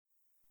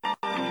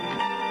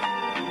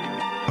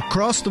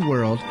Across the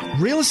world,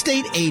 real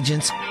estate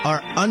agents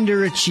are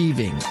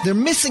underachieving. They're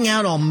missing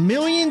out on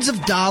millions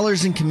of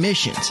dollars in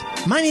commissions.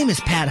 My name is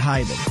Pat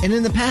Hiban, and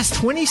in the past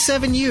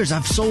 27 years,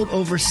 I've sold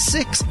over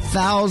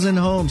 6,000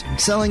 homes,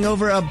 selling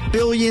over $1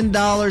 billion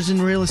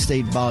in real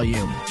estate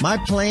volume. My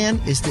plan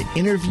is to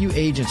interview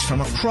agents from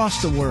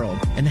across the world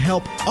and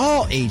help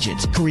all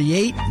agents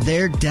create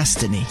their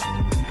destiny.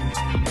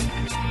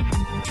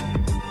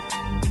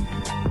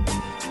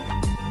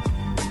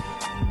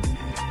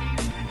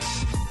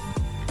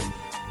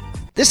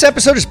 This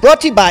episode is brought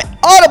to you by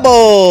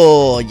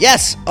Audible.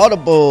 Yes,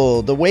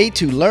 Audible, the way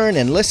to learn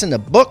and listen to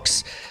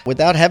books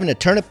without having to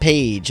turn a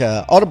page.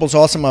 Audible's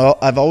awesome.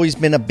 I've always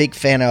been a big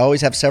fan. I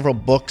always have several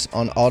books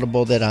on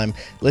Audible that I'm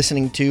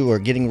listening to or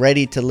getting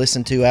ready to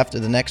listen to after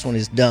the next one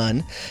is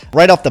done.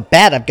 Right off the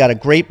bat, I've got a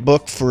great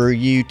book for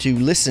you to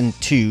listen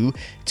to.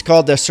 It's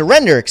called The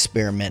Surrender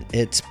Experiment.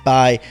 It's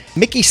by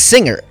Mickey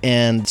Singer,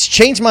 and it's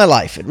changed my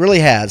life. It really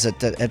has.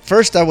 At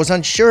first, I was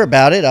unsure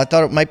about it. I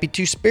thought it might be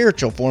too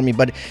spiritual for me,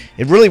 but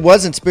it really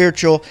wasn't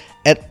spiritual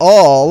at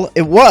all.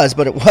 It was,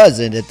 but it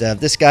wasn't.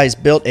 This guy's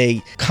built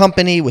a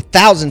company with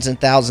thousands and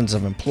thousands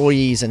of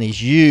employees, and he's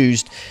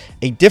used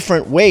a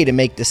different way to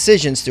make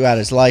decisions throughout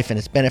his life, and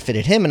it's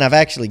benefited him. And I've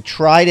actually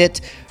tried it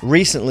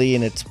recently,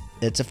 and it's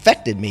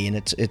affected me, and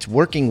it's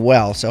working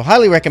well. So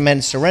highly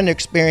recommend Surrender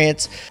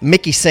Experience,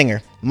 Michael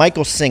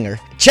Singer.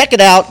 Check it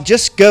out.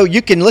 Just go.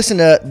 You can listen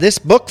to this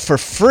book for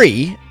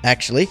free,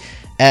 actually,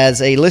 as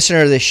a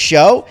listener of this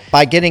show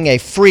by getting a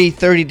free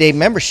 30-day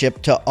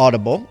membership to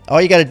Audible.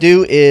 All you got to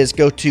do is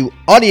go to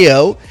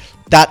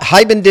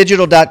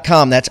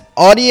audio.hibandigital.com. That's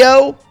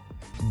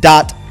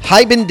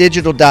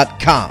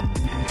audio.hibandigital.com.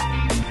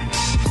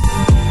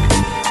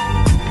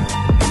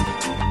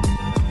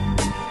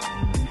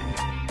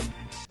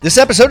 This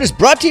episode is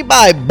brought to you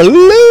by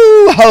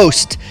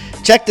Bluehost.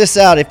 Check this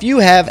out. If you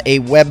have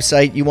a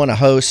website you want to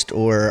host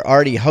or are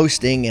already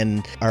hosting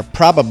and are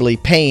probably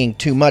paying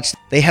too much,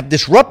 they have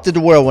disrupted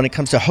the world when it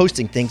comes to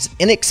hosting things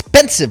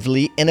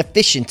inexpensively and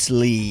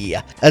efficiently.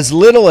 As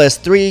little as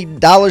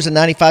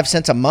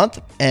 $3.95 a month,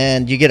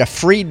 and you get a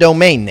free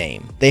domain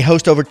name. They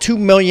host over 2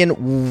 million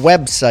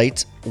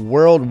websites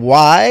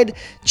worldwide.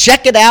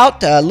 Check it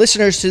out,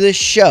 listeners to this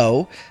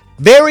show.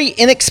 Very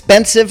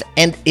inexpensive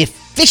and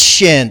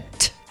efficient.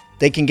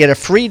 They can get a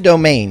free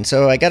domain.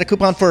 So I got a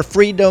coupon for a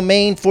free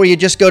domain for you.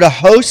 Just go to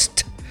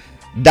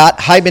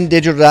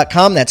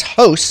host.hibandigital.com. That's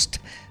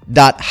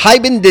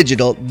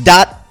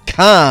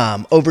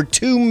host.hibandigital.com. Over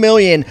 2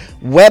 million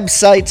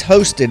websites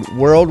hosted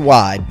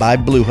worldwide by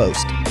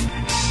Bluehost.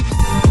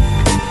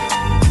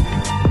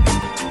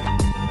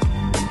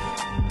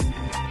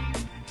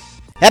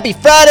 Happy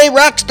Friday,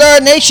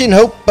 Rockstar Nation.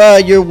 Hope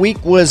your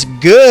week was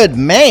good.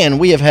 Man,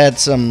 we have had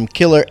some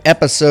killer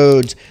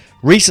episodes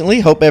recently.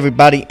 Hope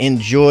everybody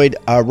enjoyed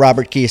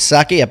Robert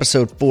Kiyosaki,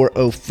 episode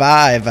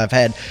 405. I've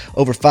had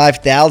over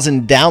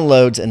 5,000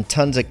 downloads and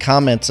tons of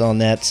comments on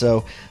that,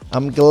 so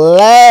I'm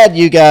glad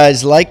you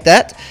guys like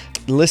that.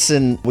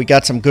 Listen, we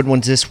got some good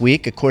ones this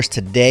week. Of course,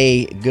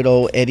 today, good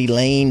old Eddie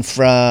Lane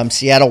from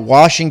Seattle,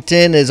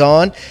 Washington is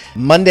on.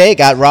 Monday,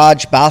 got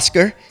Raj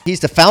Bhaskar.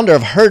 He's the founder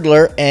of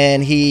Hurdler,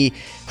 and he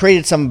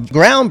created some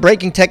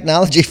groundbreaking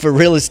technology for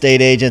real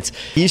estate agents.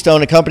 He used to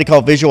own a company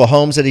called Visual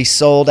Homes that he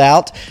sold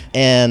out,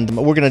 and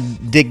we're going to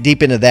dig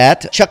deep into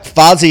that. Chuck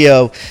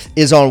Fazio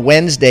is on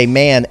Wednesday,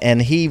 man,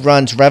 and he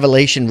runs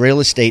Revelation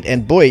Real Estate,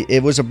 and boy,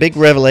 it was a big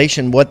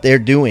revelation what they're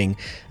doing.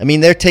 I mean,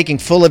 they're taking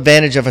full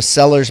advantage of a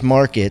seller's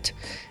market,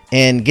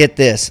 and get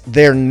this,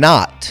 they're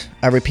not,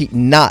 I repeat,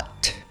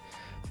 not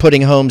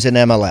putting homes in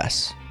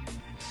MLS.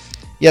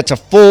 Yeah, it's a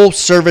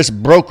full-service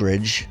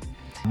brokerage,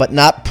 but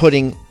not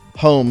putting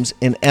homes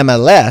in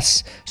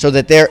MLS so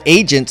that their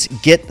agents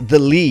get the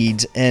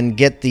leads and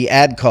get the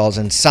ad calls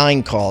and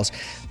sign calls,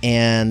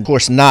 and of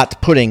course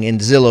not putting in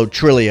Zillow,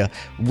 Trillia,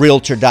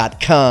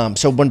 Realtor.com.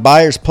 So when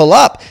buyers pull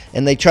up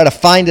and they try to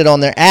find it on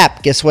their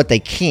app, guess what? They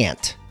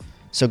can't.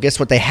 So guess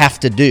what they have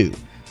to do?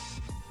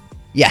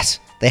 Yes,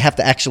 they have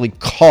to actually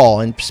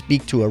call and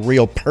speak to a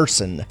real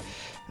person.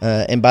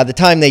 And by the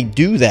time they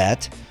do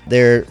that,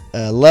 their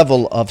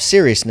level of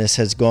seriousness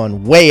has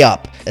gone way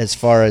up as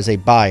far as a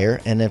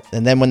buyer. And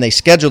then when they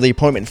schedule the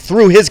appointment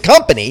through his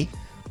company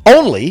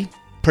only,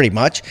 pretty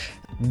much,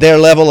 their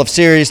level of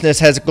seriousness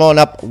has gone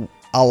up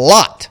a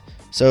lot.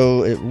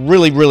 So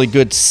really, really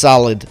good,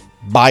 solid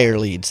buyer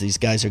leads these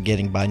guys are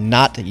getting by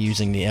not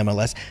using the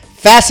MLS.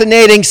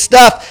 Fascinating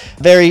stuff.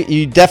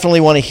 You definitely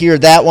want to hear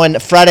that one.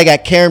 Friday, I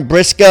got Karen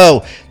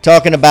Briscoe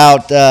talking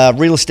about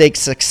real estate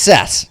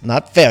success,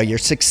 not failure,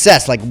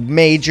 success, like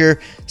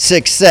major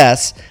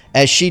success,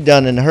 as she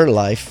done in her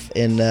life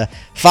in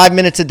 5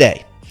 minutes a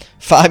day.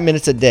 5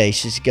 minutes a day.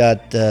 She's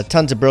got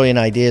tons of brilliant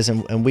ideas,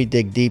 and we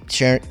dig deep.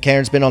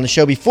 Karen's been on the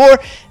show before,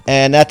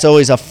 and that's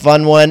always a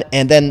fun one.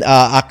 And then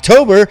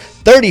October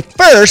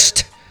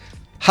 31st,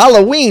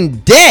 Halloween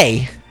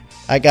Day,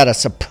 I got a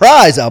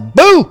surprise, a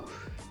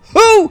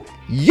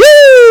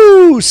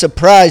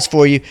surprise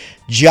for you.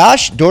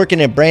 Josh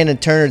Dorkin and Brandon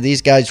Turner,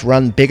 these guys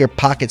run Bigger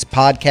Pockets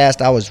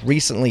podcast. I was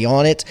recently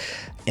on it.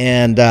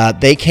 and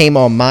they came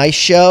on my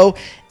show.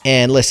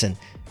 And listen,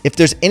 if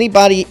there's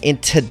anybody in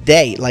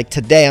today, like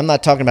today, I'm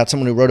not talking about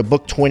someone who wrote a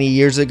book 20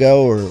 years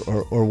ago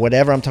or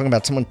whatever. I'm talking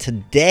about someone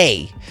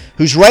today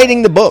who's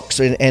writing the books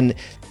and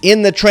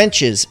in the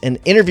trenches and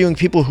interviewing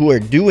people who are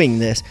doing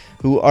this,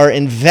 who are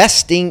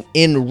investing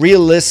in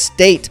real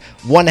estate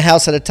one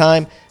house at a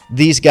time.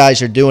 These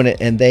guys are doing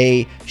it, and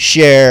they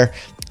share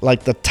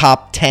like the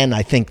top 10,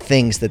 I think,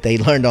 things that they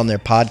learned on their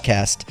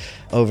podcast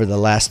over the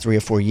last 3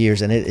 or 4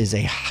 years. And it is a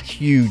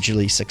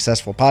hugely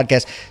successful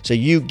podcast. So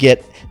you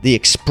get the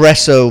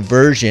espresso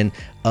version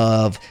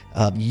of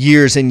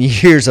years and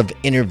years of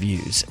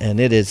interviews. And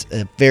it is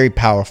a very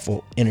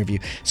powerful interview.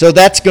 So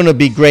that's going to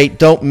be great.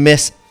 Don't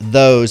miss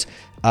those.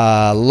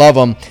 Love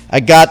them.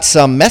 I got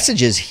some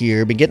messages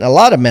here. Been getting a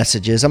lot of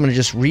messages. I'm going to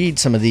just read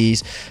some of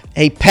these.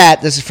 Hey,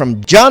 Pat, this is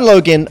from John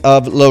Logan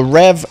of Le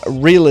Rev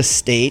Real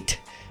Estate.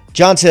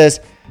 John says,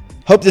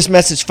 hope this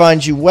message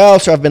finds you well.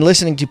 So I've been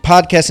listening to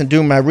podcasts and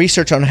doing my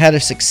research on how to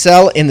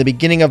excel in the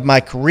beginning of my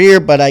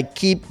career, but I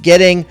keep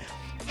getting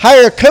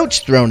hire a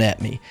coach thrown at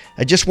me.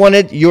 I just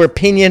wanted your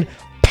opinion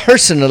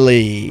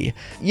personally.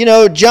 You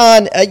know,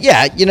 John,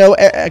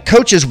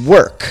 coaches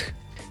work.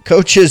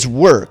 Coaches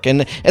work.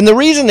 And the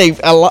reason they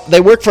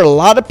work for a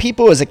lot of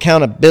people is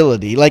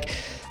accountability. Like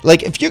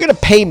if you're going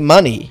to pay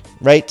money,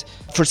 right,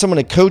 for someone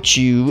to coach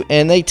you,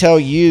 and they tell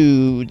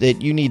you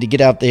that you need to get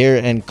out there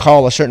and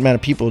call a certain amount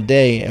of people a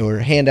day or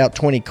hand out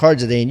 20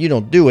 cards a day, and you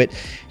don't do it,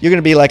 you're going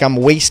to be like, I'm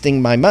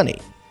wasting my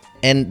money.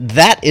 And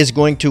that is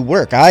going to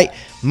work.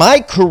 My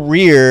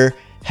career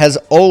has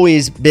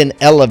always been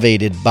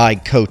elevated by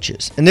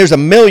coaches. And there's a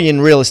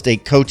million real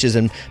estate coaches,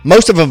 and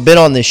most of them have been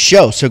on this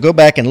show. So go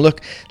back and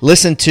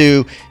listen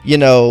to,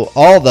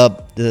 all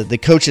the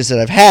coaches that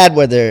I've had,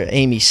 whether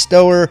Amy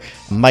Stower,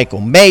 Michael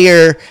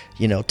Mayer,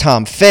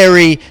 Tom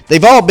Ferry.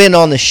 They've all been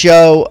on the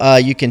show.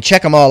 You can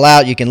check them all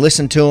out. You can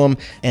listen to them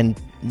and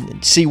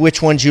see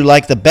which ones you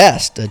like the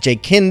best. Jay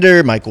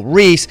Kinder, Michael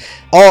Reese,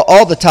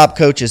 all the top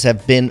coaches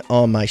have been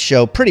on my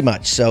show pretty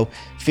much. So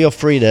feel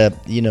free to,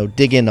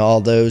 dig into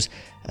all those.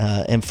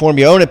 And form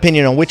your own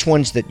opinion on which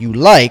ones that you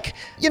like.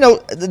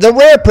 The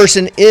rare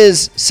person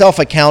is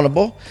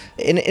self-accountable.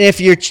 And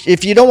if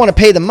you don't want to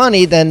pay the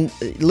money, then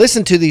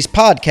listen to these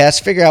podcasts,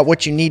 figure out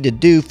what you need to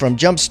do from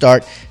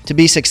Jumpstart to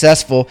be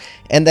successful,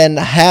 and then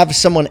have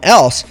someone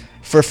else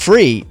for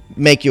free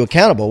make you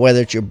accountable,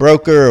 whether it's your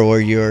broker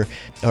or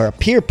a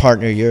peer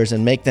partner of yours,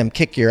 and make them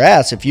kick your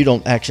ass if you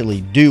don't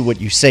actually do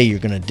what you say you're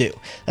going to do.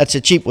 That's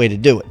a cheap way to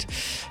do it.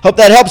 Hope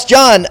that helps,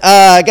 John.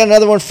 I got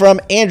another one from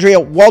Andrea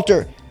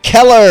Walter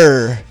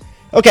Keller.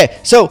 Okay,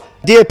 so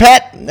dear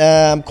Pat,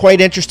 I'm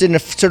quite interested in a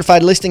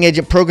certified listing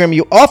agent program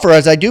you offer,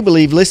 as I do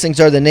believe listings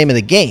are the name of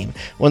the game.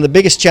 One of the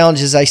biggest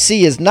challenges I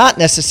see is not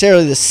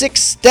necessarily the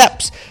 6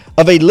 steps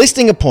of a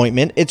listing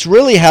appointment. It's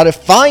really how to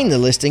find the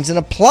listings and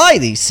apply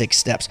these 6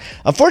 steps.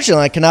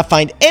 Unfortunately, I cannot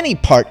find any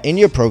part in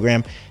your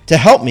program to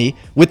help me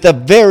with the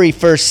very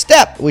first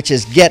step, which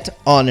is get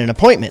on an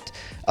appointment.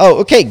 Oh,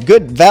 okay,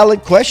 good,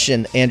 valid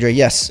question, Andrea.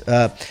 Yes,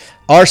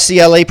 our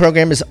CLA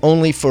program is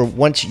only for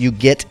once you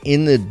get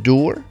in the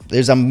door.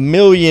 There's a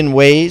million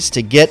ways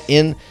to get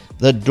in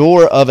the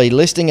door of a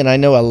listing, and I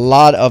know a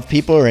lot of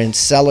people are in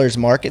seller's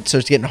market, so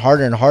it's getting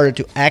harder and harder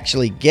to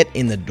actually get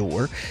in the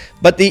door.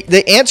 But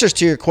the answers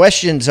to your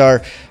questions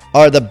are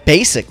the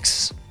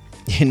basics.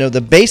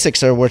 The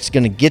basics are what's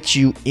going to get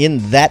you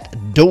in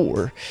that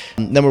door.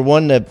 Number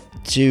one,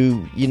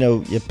 to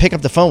you pick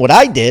up the phone. What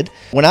I did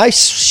when I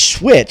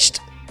switched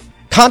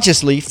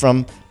consciously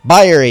from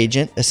buyer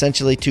agent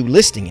essentially to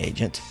listing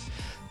agent,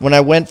 when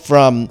I went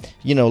from,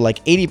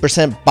 like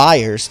 80%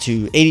 buyers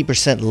to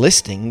 80%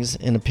 listings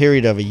in a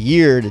period of a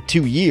year to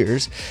 2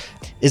 years,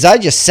 is I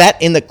just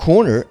sat in the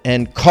corner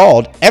and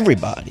called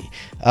everybody.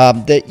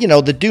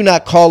 The do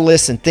not call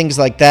lists and things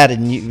like that.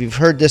 And you've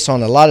heard this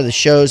on a lot of the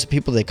shows,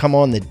 people that come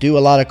on that do a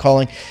lot of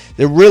calling.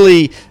 They're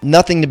really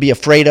nothing to be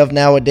afraid of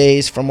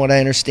nowadays, from what I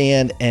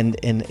understand. And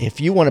if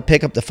you want to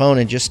pick up the phone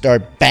and just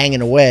start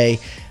banging away,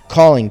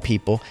 calling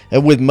people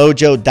with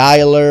Mojo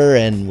Dialer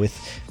and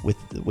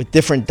with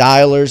different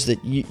dialers,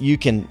 that you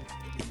can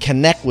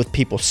connect with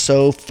people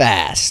so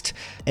fast,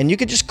 and you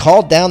could just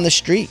call down the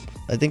street.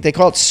 I think they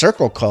call it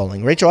circle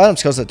calling. Rachel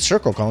Adams calls it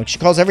circle calling. She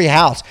calls every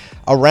house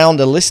around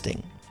a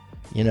listing.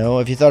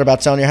 If you thought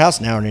about selling your house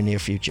now or in the near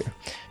future,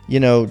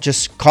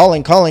 just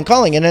calling,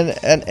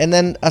 and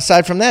then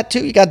aside from that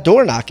too, you got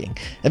door knocking.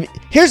 I mean,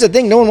 here's the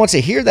thing: no one wants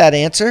to hear that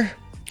answer.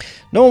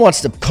 No one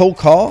wants to cold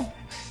call,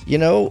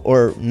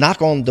 or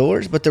knock on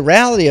doors. But the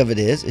reality of it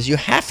is you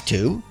have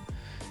to,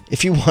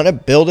 if you want to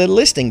build a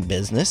listing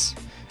business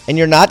and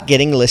you're not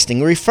getting listing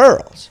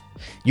referrals.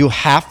 You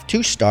have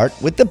to start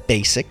with the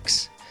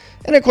basics.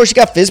 And of course, you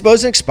got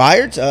FSBOs and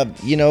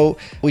expireds.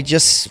 We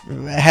just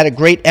had a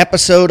great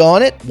episode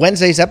on it,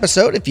 Wednesday's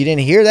episode. If you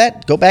didn't hear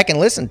that, go back and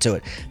listen to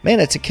it. Man,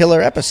 it's a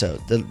killer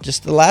episode.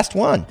 Just the last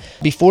one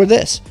before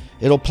this.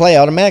 It'll play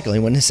automatically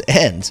when this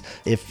ends.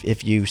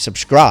 If you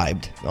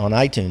subscribed on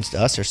iTunes to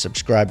us or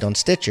subscribed on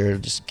Stitcher, it'll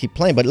just keep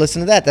playing. But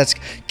listen to that. That's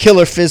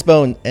killer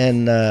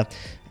FSBO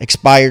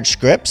expired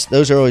scripts.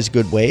 Those are always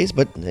good ways.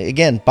 But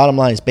again, bottom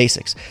line is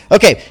basics.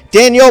 Okay,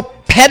 Daniel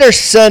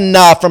Pedersen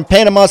from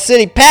Panama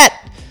City.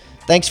 Pat,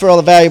 thanks for all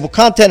the valuable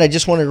content. I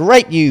just wanted to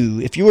write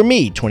you, if you were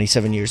me,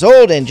 27 years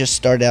old and just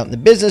started out in the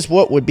business,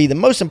 what would be the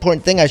most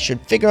important thing I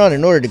should figure out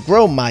in order to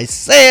grow my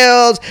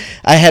sales?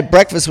 I had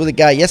breakfast with a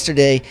guy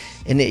yesterday,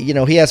 and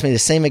he asked me the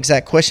same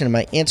exact question, and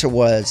my answer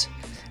was,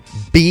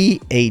 be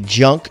a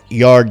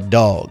junkyard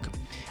dog.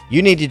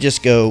 You need to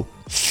just go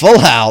full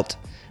out,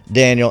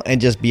 Daniel, and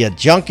just be a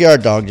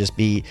junkyard dog. Just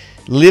be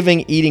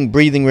living, eating,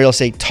 breathing real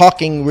estate,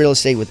 talking real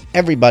estate with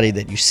everybody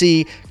that you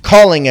see,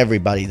 calling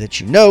everybody that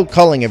you know,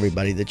 calling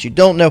everybody that you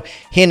don't know,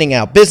 handing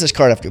out business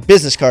card after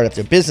business card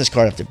after business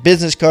card after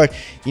business card.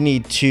 You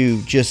need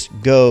to just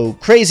go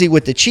crazy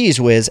with the cheese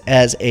whiz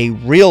as a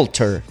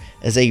realtor,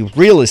 as a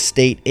real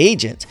estate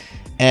agent,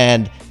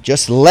 and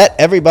just let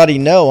everybody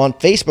know on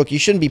Facebook. You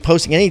shouldn't be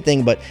posting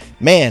anything but,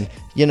 man,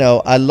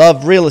 I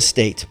love real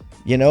estate.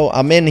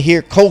 I'm in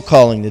here cold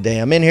calling today.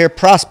 I'm in here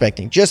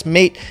prospecting. Just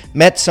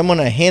met someone.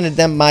 I handed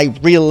them my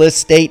real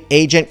estate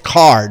agent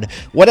card.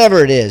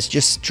 Whatever it is,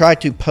 just try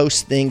to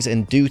post things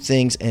and do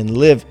things and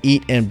live,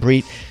 eat, and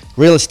breathe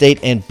real estate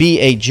and be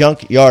a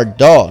junkyard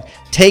dog.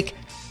 Take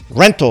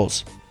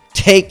rentals.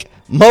 Take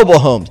mobile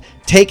homes.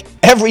 Take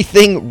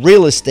everything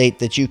real estate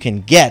that you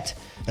can get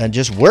and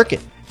just work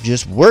it.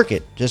 Just work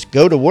it. Just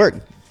go to work.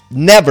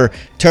 Never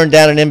turn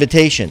down an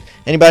invitation.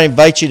 Anybody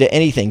invites you to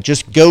anything,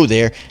 just go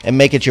there and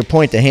make it your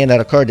point to hand out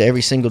a card to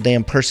every single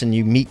damn person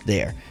you meet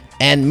there.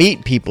 And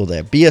meet people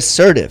there. Be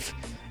assertive.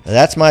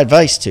 That's my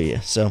advice to you.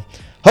 So,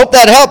 hope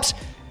that helps.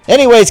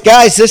 Anyways,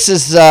 guys, this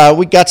is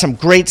we got some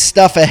great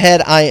stuff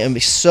ahead. I am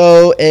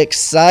so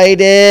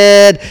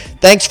excited.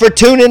 Thanks for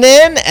tuning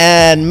in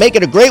and make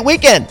it a great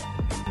weekend.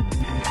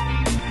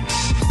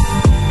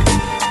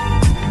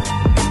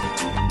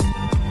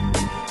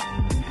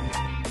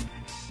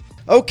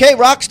 Okay,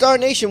 Rockstar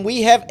Nation,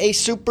 we have a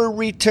super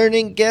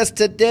returning guest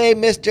today.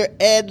 Mr.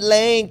 Ed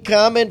Lane,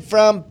 coming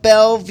from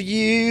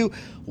Bellevue,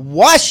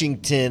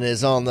 Washington,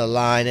 is on the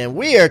line, and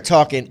we are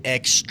talking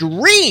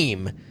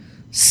extreme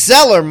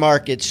seller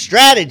market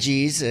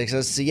strategies.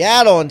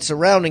 Seattle and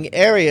surrounding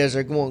areas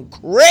are going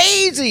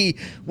crazy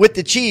with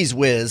the cheese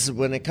whiz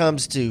when it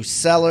comes to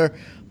seller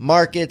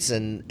markets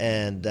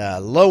and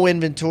low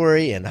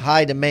inventory and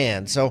high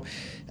demand. So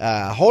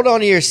hold on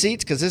to your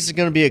seats because this is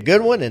going to be a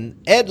good one.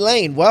 And Ed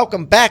Lane,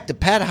 welcome back to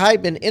Pat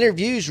Hiban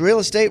Interviews Real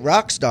Estate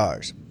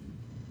Rockstars.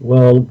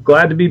 Well,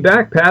 glad to be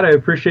back, Pat. I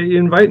appreciate you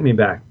inviting me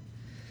back.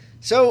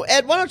 So,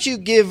 Ed, why don't you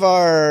give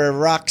our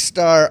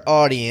Rockstar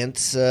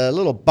audience a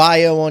little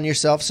bio on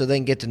yourself so they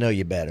can get to know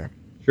you better?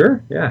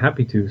 Sure. Yeah,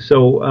 happy to.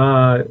 So,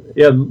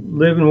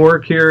 live and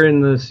work here in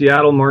the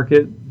Seattle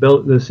market.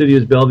 The city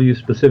is Bellevue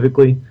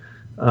specifically.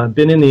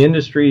 Been in the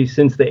industry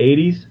since the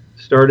 80s.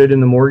 Started in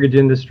the mortgage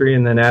industry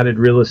and then added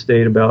real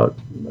estate about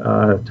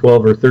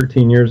 12 or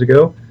 13 years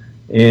ago,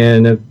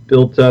 and have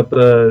built up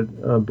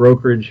a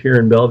brokerage here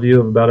in Bellevue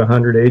of about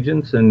 100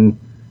 agents and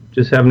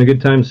just having a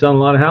good time selling a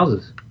lot of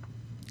houses.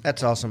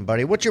 That's awesome,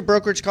 buddy. What's your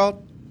brokerage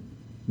called?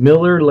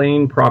 Miller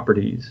Lane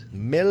Properties.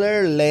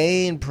 Miller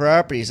Lane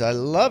Properties. I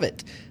love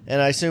it.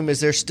 And I assume, is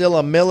there still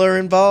a Miller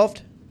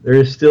involved? There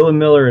is still a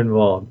Miller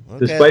involved, okay,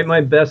 despite my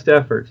best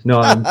efforts. No,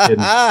 I'm kidding.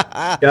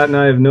 Scott and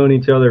I have known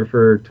each other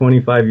for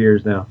 25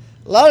 years now.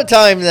 A lot of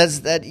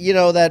times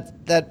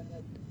that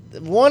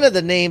one of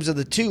the names of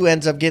the two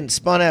ends up getting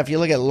spun out. If you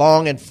look at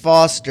Long and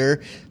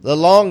Foster, the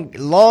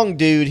long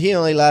dude, he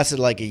only lasted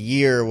like a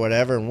year or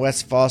whatever, and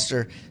Wes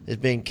Foster has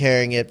been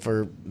carrying it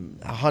for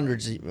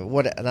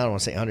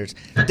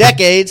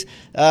decades.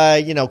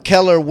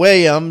 Keller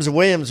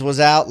Williams was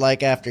out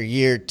like after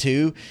year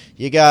two.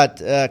 You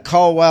got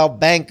Caldwell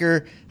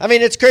Banker. I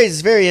mean, it's crazy.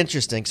 It's very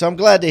interesting. So I'm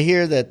glad to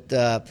hear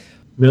that.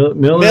 Miller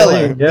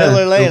Lane. Yeah.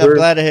 Miller Lane. I'm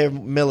glad to hear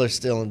Miller's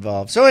still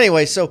involved. So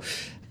anyway,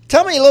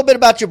 tell me a little bit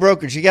about your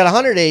brokerage. You got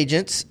 100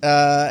 agents,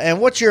 and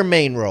what's your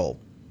main role?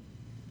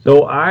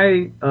 So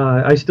I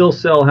still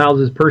sell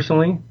houses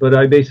personally, but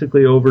I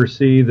basically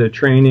oversee the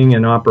training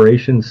and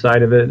operations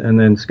side of it, and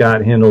then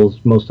Scott handles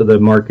most of the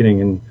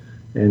marketing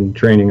and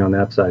training on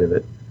that side of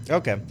it.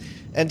 Okay.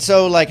 And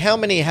so, like, how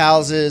many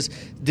houses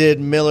did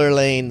Miller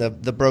Lane,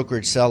 the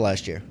brokerage, sell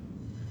last year?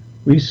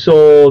 We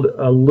sold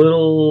a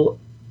little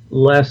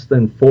less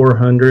than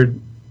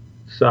 400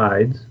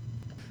 sides.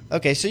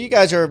 Okay, so you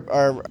guys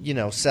are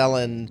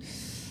selling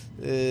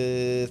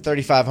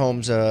 35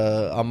 homes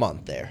a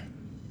month there.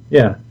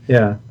 Yeah.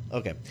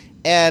 Okay.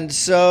 And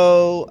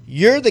so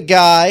you're the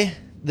guy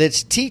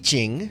that's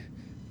teaching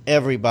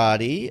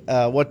everybody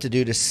what to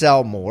do to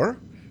sell more,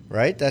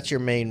 right? That's your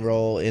main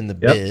role in the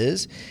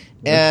biz.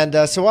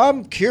 And so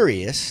I'm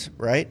curious,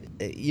 right,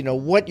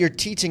 what you're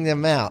teaching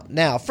them out.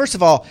 Now, first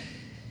of all,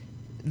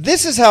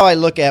 this is how I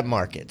look at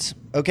markets,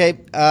 okay?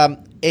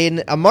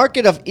 In a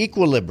market of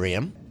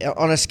equilibrium,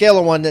 on a scale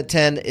of 1 to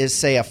 10 is,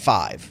 say, a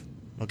 5,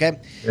 okay?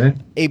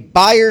 A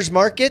buyer's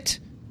market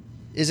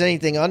is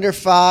anything under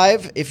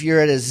 5. If you're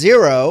at a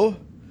 0,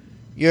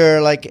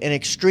 you're like an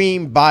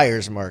extreme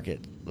buyer's market.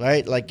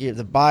 right? Like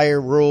the buyer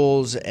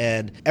rules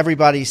and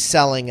everybody's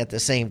selling at the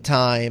same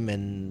time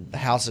and the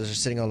houses are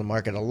sitting on the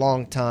market a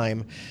long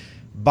time.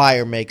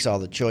 Buyer makes all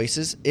the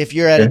choices. If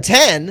you're at a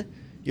 10,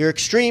 you're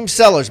extreme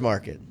seller's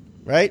market,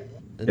 right?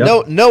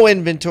 Yep. No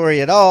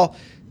inventory at all.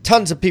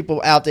 Tons of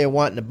people out there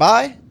wanting to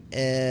buy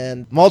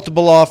and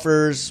multiple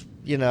offers,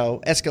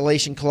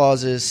 escalation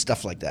clauses,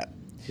 stuff like that.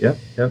 Yep.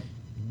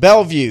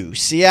 Bellevue,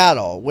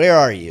 Seattle, where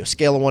are you?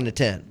 Scale of 1 to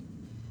 10.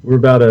 We're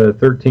about a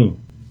 13.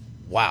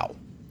 Wow.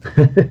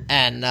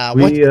 And tell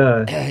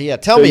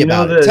me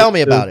about it. Tell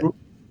me about it.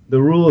 The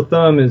rule of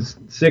thumb is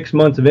 6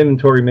 months of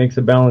inventory makes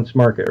a balanced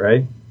market,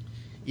 right?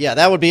 Yeah,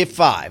 that would be at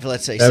 5.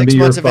 Let's say 6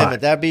 months of inventory.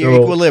 That would be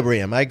your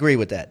equilibrium. I agree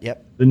with that.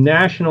 Yep. The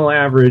national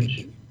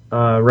average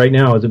right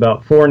now is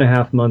about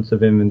 4.5 months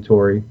of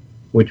inventory,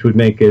 which would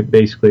make it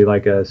basically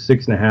like a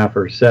 6.5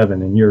 or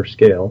 7 in your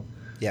scale.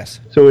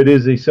 Yes. So it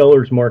is a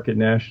seller's market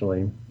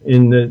nationally.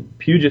 In the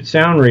Puget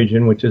Sound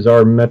region, which is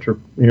our our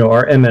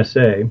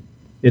MSA,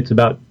 it's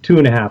about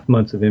 2.5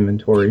 months of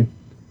inventory.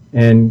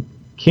 And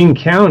King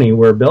County,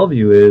 where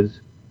Bellevue is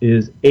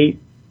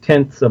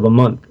 0.8 of a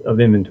month of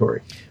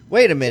inventory.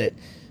 Wait a minute.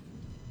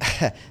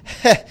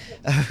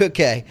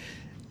 Okay.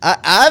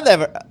 I've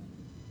never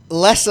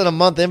less than a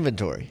month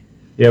inventory.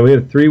 Yeah, we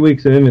have 3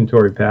 weeks of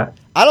inventory, Pat.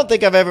 I don't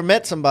think I've ever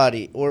met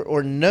somebody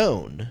or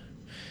known.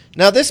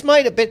 Now, this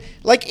might have been,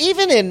 like,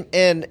 even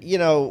in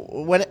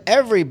when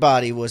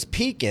everybody was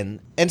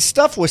peaking and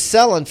stuff was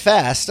selling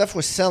fast,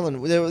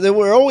 there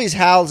were always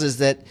houses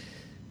that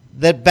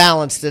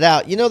balanced it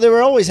out. There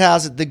were always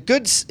houses, the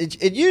goods,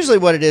 it usually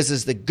what it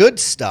is the good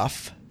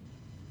stuff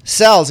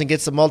sells and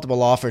gets the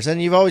multiple offers,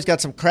 and you've always got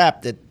some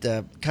crap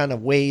that kind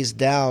of weighs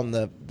down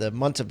the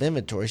months of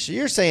inventory. So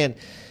you're saying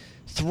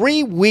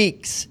 3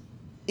 weeks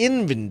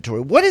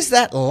inventory. What is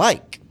that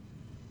like?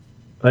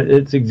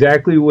 It's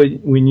exactly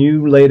when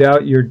you laid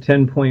out your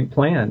 10-point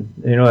plan.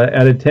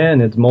 At a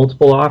 10, it's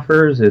multiple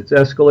offers, it's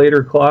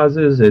escalator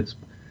clauses, it's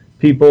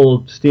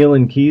people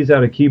stealing keys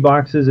out of key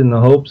boxes in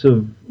the hopes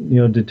of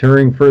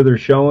deterring further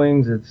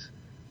showings.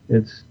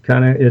 It's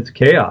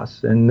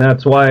chaos, and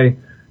that's why,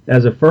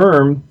 as a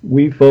firm,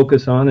 we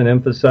focus on and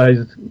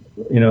emphasize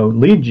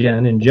lead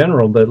gen in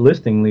general, but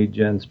listing lead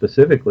gen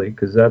specifically,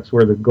 because that's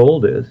where the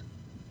gold is.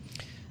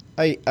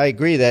 I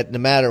agree that no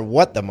matter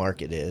what the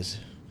market is.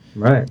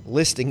 Right.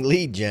 Listing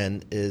lead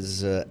gen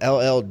is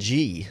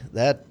LLG.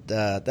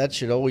 That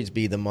should always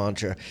be the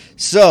mantra.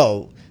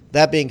 So,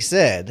 that being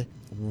said,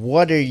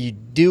 what are you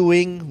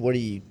doing? What are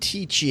you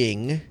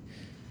teaching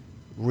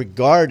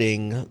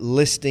regarding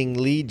listing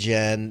lead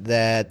gen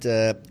that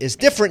is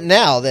different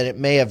now than it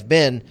may have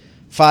been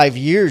 5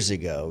 years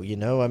ago?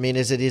 I mean,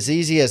 is it as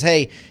easy as,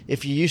 hey,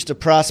 if you used to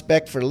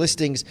prospect for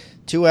listings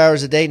 2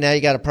 hours a day, now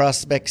you got to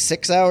prospect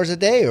 6 hours a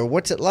day, or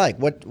what's it like?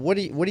 What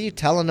are you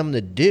telling them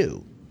to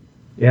do?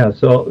 Yeah,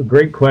 so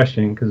great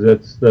question, because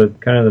that's the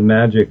kind of the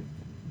magic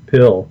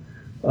pill.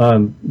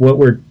 What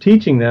we're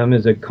teaching them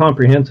is a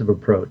comprehensive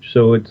approach.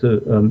 So it's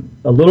a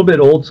little bit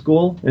old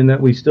school in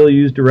that we still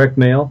use direct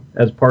mail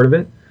as part of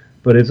it,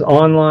 but it's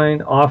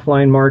online,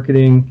 offline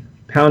marketing,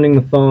 pounding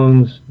the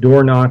phones,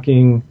 door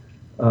knocking,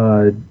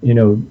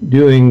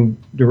 doing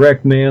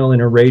direct mail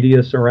in a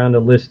radius around a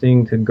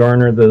listing to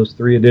garner those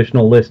 3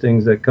 additional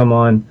listings that come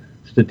on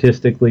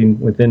statistically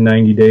within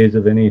 90 days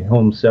of any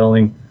home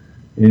selling.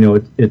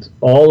 It's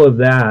all of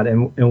that,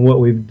 and what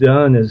we've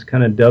done is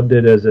kind of dubbed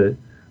it as a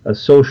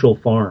social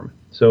farm.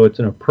 So it's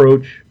an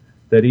approach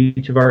that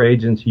each of our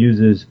agents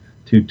uses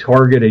to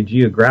target a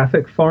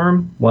geographic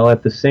farm while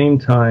at the same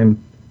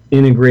time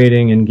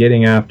integrating and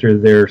getting after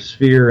their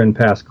sphere and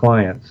past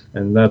clients,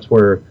 and that's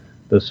where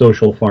the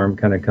social farm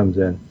kind of comes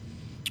in.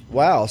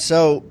 Wow.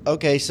 So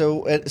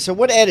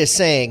what Ed is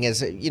saying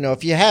is,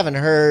 if you haven't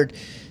heard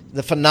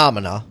the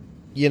phenomena.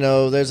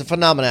 There's a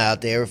phenomena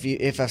out there.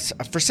 If a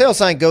for sale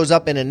sign goes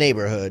up in a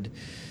neighborhood,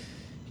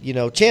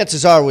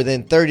 chances are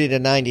within 30 to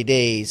 90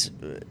 days,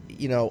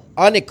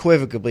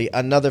 unequivocally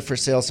another for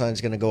sale sign is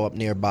going to go up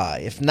nearby,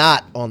 if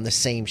not on the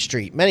same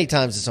street. Many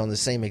times it's on the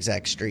same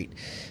exact street.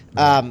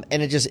 And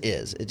it just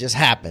is. It just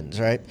happens,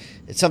 right?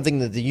 It's something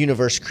that the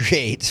universe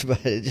creates.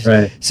 But it just,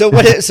 right. So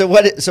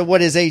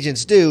what his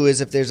agents do is,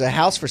 if there's a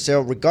house for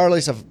sale,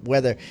 regardless of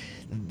whether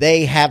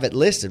they have it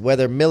listed,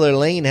 whether Miller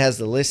Lane has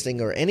the listing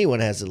or anyone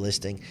has the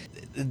listing,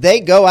 they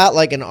go out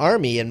like an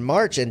army and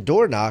march and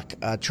door knock,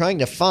 trying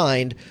to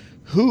find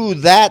who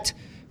that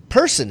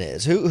person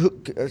is, who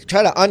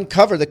try to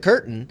uncover the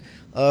curtain,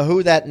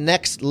 who that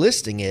next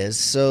listing is,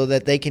 so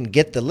that they can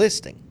get the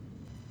listing.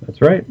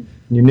 That's right.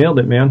 You nailed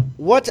it, man.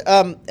 What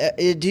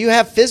do you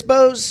have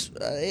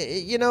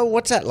FSBOs?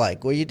 What's that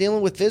like? Were you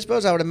dealing with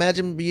FSBOs? I would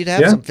imagine you'd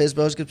have some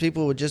FSBOs, because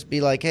people would just be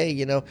like,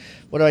 hey,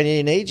 what do I need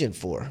an agent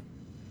for?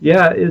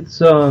 Yeah,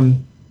 it's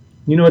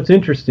it's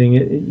interesting.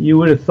 You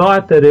would have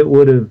thought that it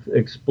would have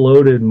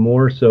exploded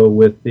more so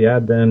with the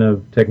advent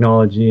of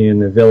technology and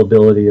the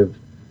availability of,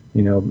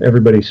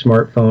 everybody's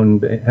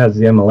smartphone has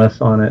the MLS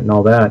on it and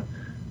all that.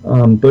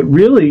 But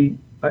really,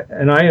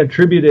 I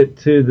attribute it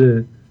to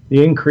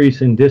the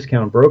increase in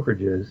discount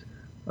brokerages.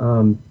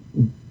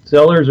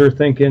 sellers are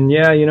thinking,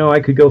 yeah, I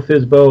could go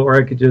FSBO, or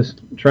I could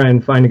just try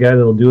and find a guy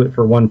that'll do it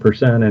for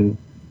 1% and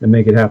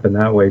make it happen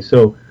that way.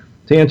 So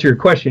to answer your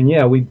question,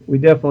 yeah, we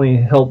definitely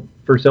help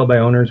for sale by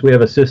owners. We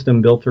have a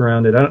system built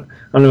around it. I don't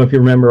know if you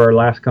remember our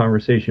last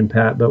conversation,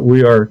 Pat, but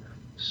we are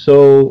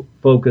so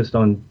focused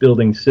on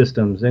building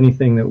systems.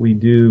 Anything that we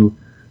do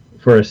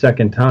for a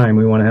second time,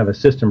 we want to have a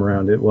system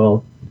around it.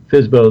 Well,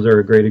 FSBOs are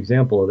a great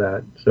example of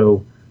that.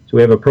 So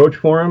we have approach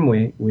for them.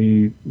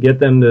 We get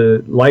them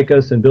to like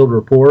us and build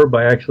rapport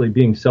by actually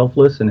being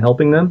selfless and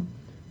helping them.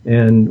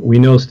 And we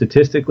know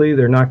statistically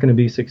they're not going to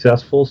be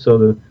successful.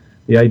 So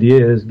the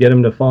idea is get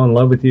them to fall in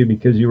love with you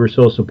because you were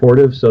so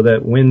supportive, so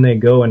that when they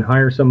go and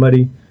hire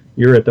somebody,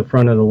 you're at the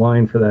front of the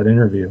line for that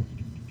interview.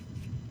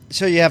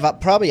 So you have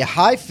probably a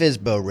high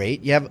FSBO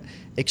rate. You have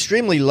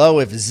extremely low,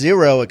 if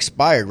zero,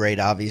 expired rate,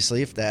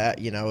 obviously, if that,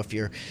 if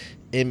your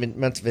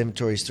months of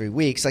inventory is 3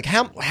 weeks. Like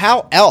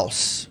how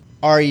else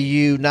are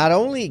you not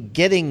only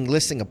getting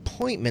listing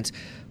appointments,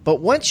 but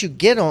once you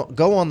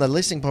go on the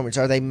listing appointments,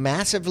 are they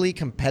massively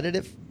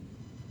competitive?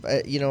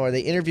 Are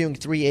they interviewing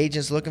 3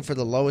 agents, looking for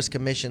the lowest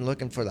commission,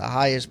 looking for the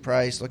highest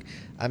price?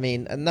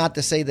 Not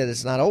to say that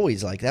it's not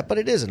always like that, but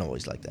it isn't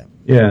always like that.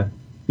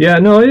 Yeah,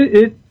 no,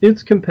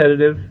 it's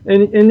competitive,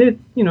 and it,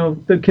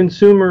 the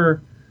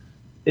consumer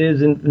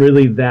isn't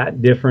really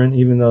that different,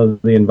 even though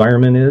the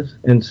environment is.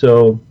 And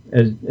so,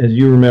 as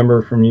you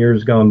remember from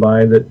years gone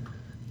by, that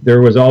there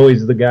was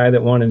always the guy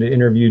that wanted to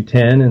interview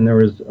 10, and there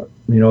was,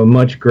 a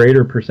much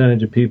greater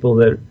percentage of people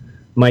that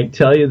might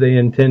tell you they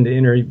intend to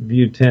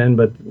interview 10,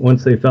 but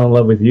once they fell in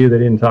love with you, they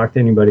didn't talk to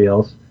anybody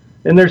else.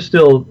 And there's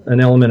still an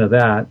element of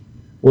that.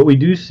 What we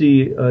do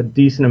see a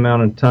decent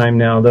amount of time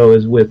now, though,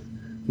 is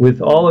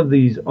with all of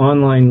these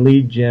online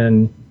lead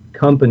gen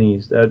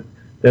companies that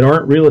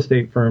aren't real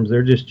estate firms,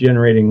 they're just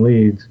generating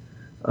leads.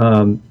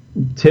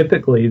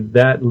 Typically,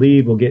 that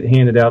lead will get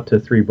handed out to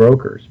 3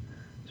 brokers.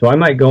 So I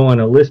might go on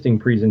a listing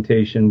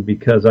presentation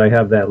because I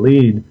have that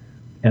lead,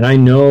 and I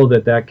know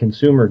that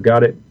consumer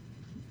got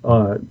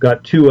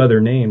 2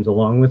 other names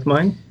along with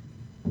mine.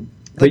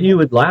 But you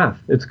would laugh.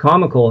 It's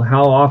comical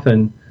how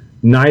often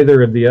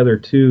neither of the other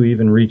 2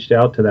 even reached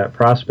out to that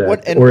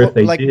prospect, if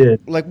they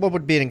did. Like, what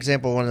would be an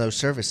example of one of those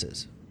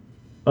services?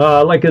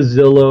 Like a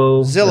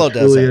Zillow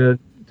does that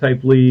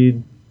type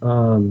lead,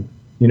 and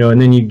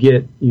then you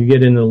get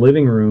in the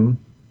living room,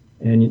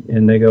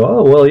 and they go,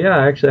 oh, well, yeah,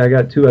 actually I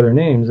got 2 other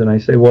names, and I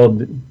say, well,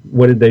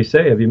 what did they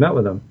say? Have you met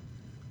with them?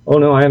 Oh,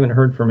 no, I haven't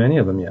heard from any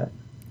of them yet.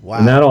 Wow.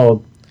 And that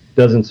all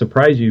doesn't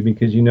surprise you,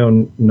 because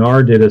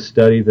NAR did a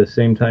study the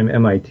same time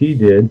MIT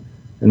did,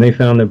 and they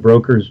found that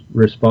brokers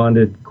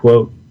responded,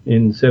 quote,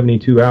 in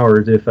 72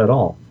 hours, if at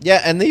all.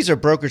 Yeah, and these are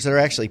brokers that are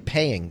actually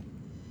paying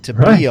to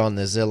be on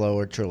the Zillow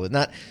or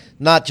Trulia,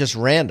 not just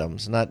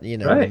randoms, not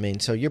what I mean.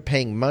 So you're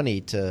paying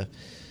money to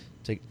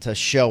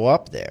show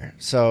up there.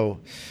 So,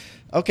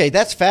 okay,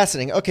 that's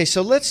fascinating. Okay,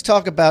 so let's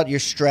talk about your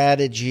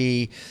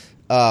strategy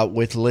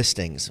with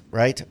listings,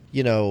 right?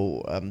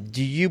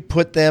 Do you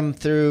put them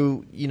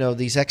through,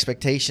 these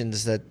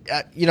expectations that,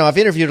 I've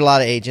interviewed a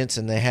lot of agents,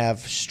 and they have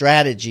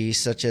strategies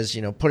such as,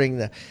 putting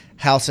the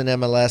house in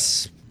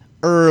MLS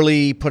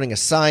early, putting a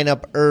sign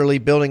up early,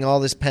 building all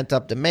this pent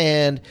up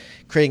demand,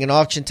 creating an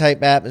auction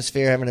type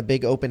atmosphere, having a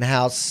big open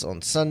house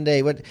on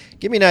Sunday.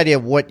 Give me an idea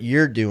of what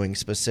you're doing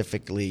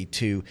specifically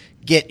to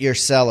get your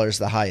sellers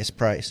the highest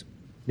price.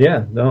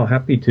 Yeah, no,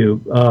 happy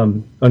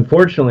to.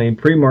 Unfortunately,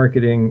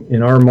 pre-marketing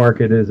in our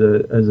market is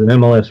an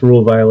MLS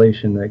rule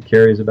violation that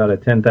carries about a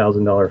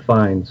 $10,000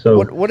 fine.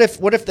 So,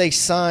 what if they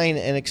sign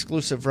an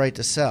exclusive right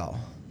to sell?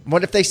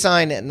 What if they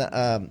sign not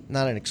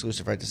an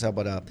exclusive right to sell,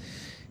 but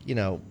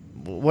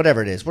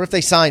whatever it is? What if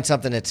they sign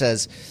something that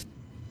says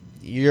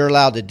you're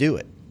allowed to do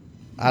it?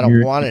 I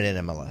don't want it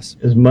in MLS.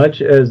 As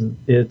much as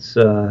it's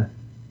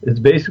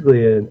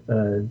basically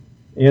an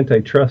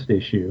antitrust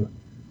issue,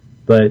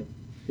 but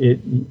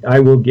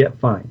I will get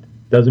fined.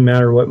 Doesn't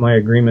matter what my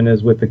agreement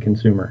is with the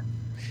consumer.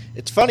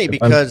 It's funny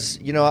because,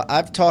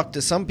 I've talked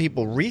to some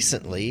people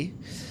recently.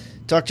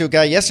 Talked to a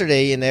guy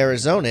yesterday in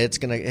Arizona. His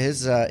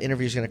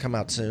interview is going to come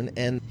out soon.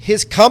 And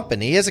his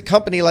company, he has a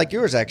company like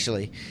yours,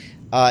 actually,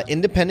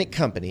 independent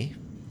company,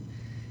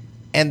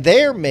 and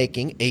they're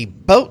making a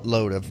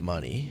boatload of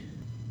money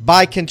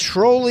by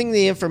controlling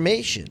the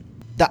information.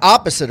 The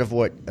opposite of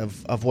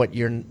what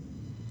you're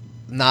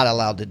not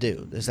allowed to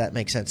do. Does that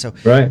make sense? So,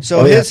 right.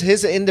 So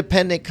his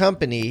independent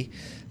company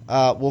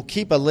will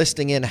keep a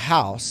listing in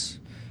house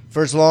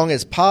for as long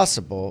as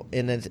possible,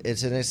 and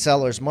it's in a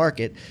seller's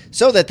market,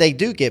 so that they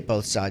do get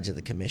both sides of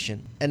the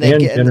commission, and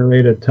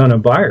generate a ton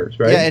of buyers,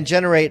 right? Yeah, and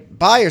generate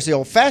buyers the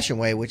old-fashioned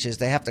way, which is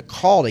they have to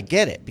call to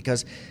get it,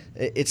 because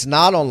it's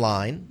not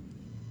online.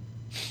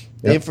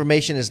 The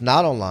information is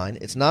not online.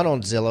 It's not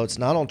on Zillow. It's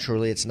not on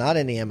Trulia. It's not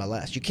in the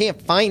MLS. You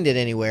can't find it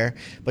anywhere,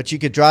 but you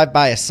could drive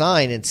by a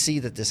sign and see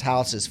that this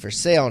house is for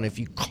sale. And if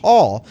you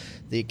call,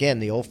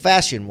 the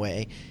old-fashioned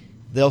way,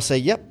 they'll say,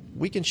 yep,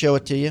 we can show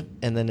it to you.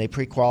 And then they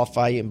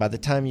pre-qualify you. And by the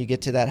time you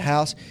get to that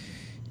house,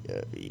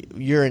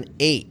 you're an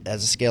 8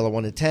 as a scale of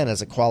 1 to 10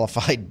 as a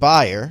qualified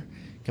buyer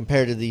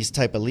compared to these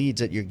type of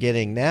leads that you're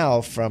getting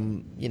now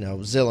from,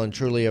 Zillow and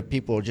Trulia, of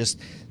people just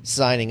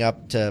signing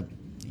up to,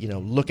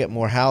 look at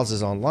more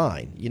houses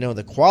online.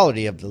 The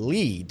quality of the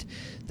lead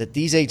that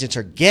these agents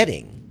are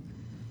getting,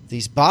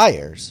 these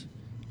buyers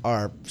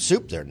are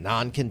they're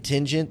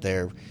non-contingent,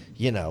 they're,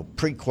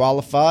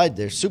 pre-qualified,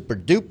 they're super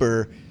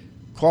duper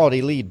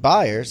quality lead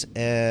buyers,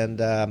 and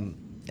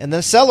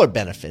the seller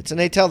benefits. And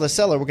they tell the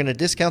seller, we're going to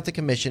discount the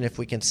commission if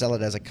we can sell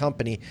it as a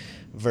company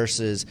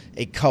versus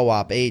a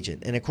co-op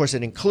agent. And, of course,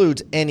 it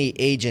includes any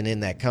agent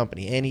in that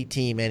company, any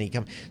team, any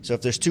company. So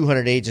if there's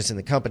 200 agents in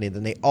the company,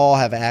 then they all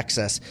have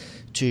access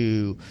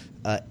to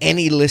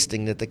any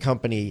listing that the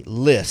company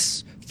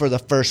lists for the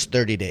first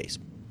 30 days.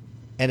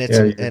 And it's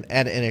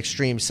at an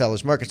extreme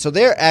seller's market. So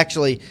they're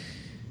actually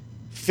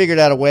figured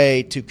out a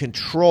way to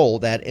control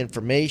that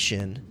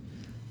information.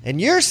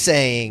 And you're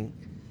saying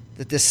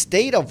that the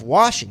state of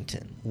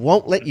Washington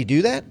won't let you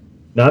do that?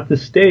 Not the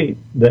state,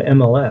 the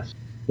MLS.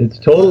 It's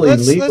totally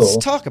legal. Let's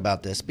talk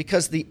about this,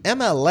 because the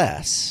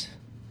MLS,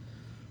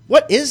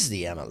 what is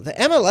the MLS? The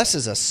MLS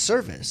is a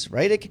service,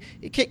 right?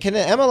 Can the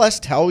MLS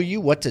tell you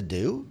what to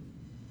do?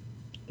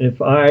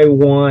 If I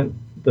want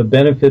the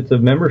benefits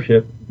of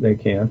membership, they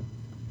can.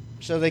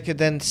 So they could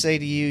then say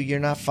to you, you're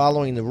not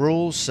following the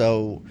rules,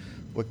 so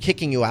we're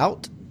kicking you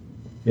out?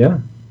 Yeah.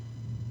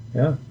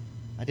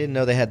 I didn't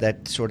know they had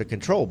that sort of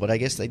control, but I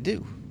guess they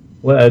do.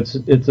 Well, it's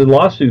a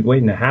lawsuit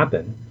waiting to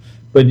happen.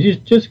 But you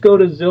just go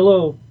to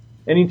Zillow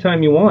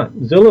anytime you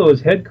want. Zillow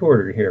is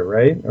headquartered here,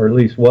 right? Or at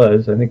least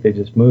was. I think they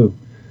just moved.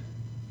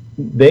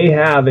 They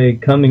have a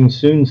coming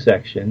soon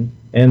section,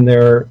 and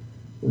their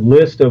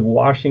list of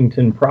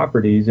Washington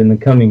properties in the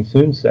coming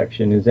soon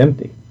section is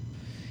empty.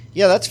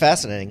 Yeah, that's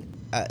fascinating.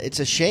 It's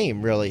a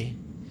shame, really.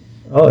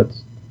 Oh,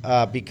 it's...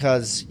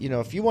 because,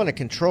 if you want to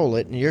control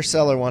it and your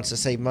seller wants to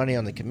save money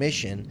on the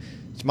commission,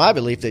 it's my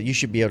belief that you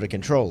should be able to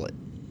control it.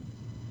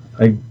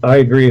 I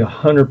agree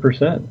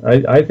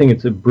 100%. I think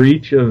it's a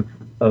breach of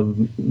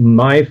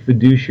my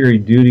fiduciary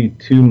duty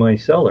to my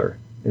seller.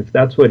 If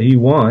that's what he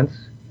wants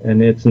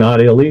and it's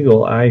not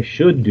illegal, I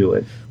should do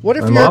it.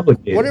 I'm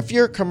obligated. What if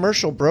you're a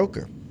commercial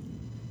broker?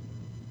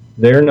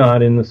 They're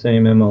not in the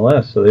same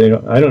MLS, so they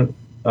don't.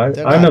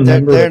 I'm a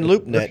member they're of in the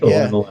LoopNet,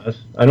 yeah. MLS.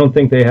 I don't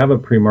think they have a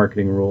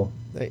pre-marketing rule.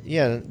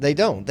 They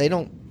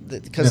don't.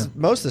 Because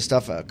most of the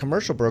stuff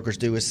commercial brokers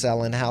do is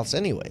sell in-house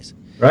anyways.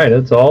 Right,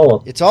 it's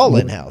all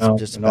in-house,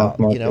 just about.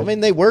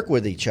 They work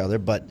with each other,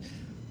 but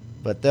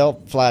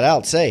they'll flat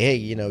out say, hey,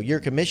 your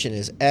commission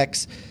is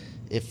X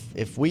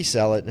if we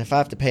sell it, and if I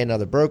have to pay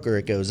another broker,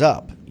 it goes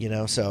up.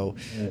 So,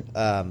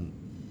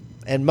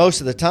 and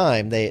most of the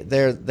time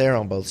they're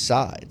on both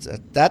sides.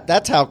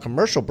 That's how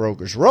commercial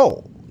brokers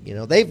roll.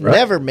 They've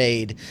never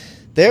made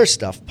their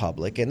stuff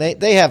public, and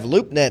they have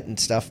LoopNet and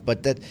stuff,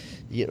 but that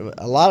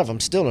a lot of them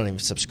still don't even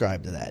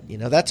subscribe to that.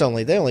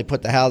 They only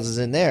put the houses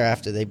in there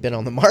after they've been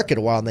on the market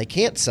a while, and they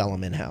can't sell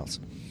them in house.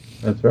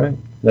 That's right.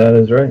 That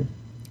is right.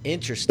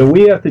 Interesting. So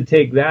we have to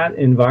take that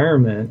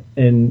environment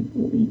and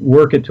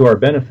work it to our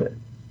benefit.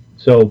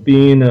 So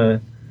being a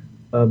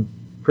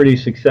pretty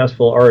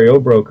successful REO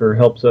broker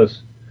helps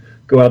us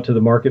go out to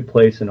the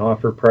marketplace and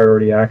offer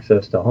priority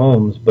access to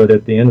homes, but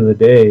at the end of the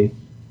day,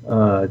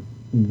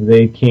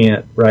 they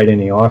can't write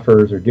any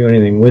offers or do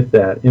anything with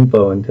that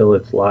info until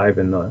it's live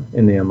in the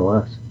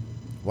MLS.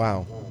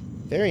 Wow,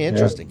 very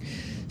interesting. Yeah.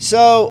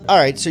 So, all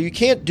right, so you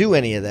can't do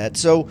any of that.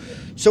 So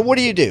what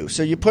do you do?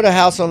 So you put a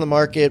house on the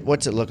market.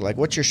 What's it look like?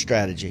 What's your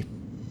strategy?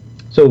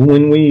 So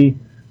when we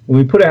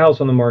put a house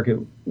on the market,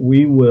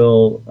 we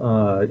will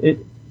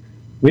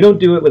we don't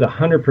do it with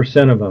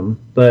 100% of them,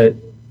 but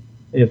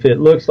if it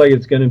looks like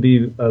it's going to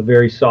be a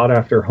very sought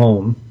after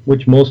home,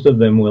 which most of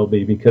them will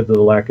be because of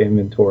the lack of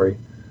inventory,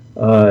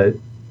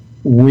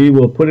 we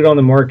will put it on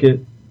the market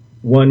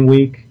 1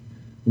 week,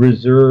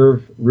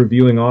 reserve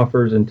reviewing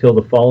offers until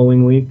the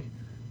following week.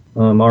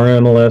 Our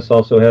MLS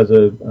also has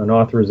an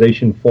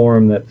authorization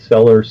form that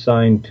sellers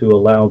sign to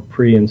allow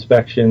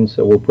pre-inspection,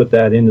 so we'll put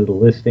that into the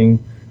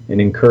listing and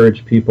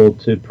encourage people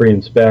to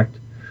pre-inspect.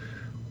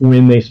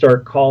 When they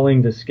start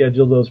calling to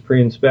schedule those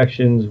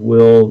pre-inspections,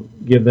 we'll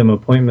give them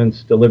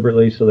appointments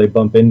deliberately so they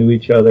bump into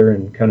each other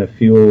and kind of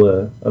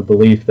fuel a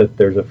belief that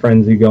there's a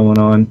frenzy going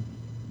on.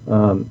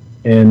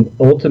 And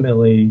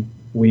ultimately,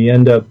 we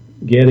end up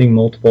getting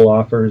multiple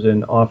offers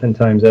and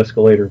oftentimes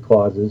escalator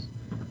clauses.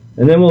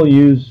 And then we'll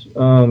use,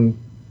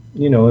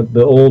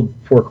 the old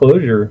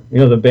foreclosure,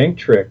 the bank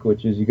trick,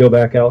 which is you go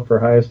back out for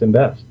highest and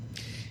best.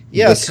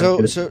 Yeah, so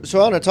I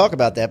want to talk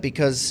about that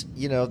because,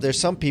 there's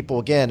some people,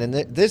 again, and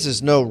this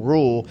is no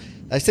rule.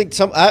 I think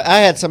I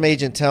had some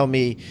agent tell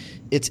me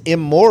it's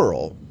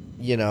immoral,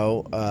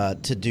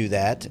 to do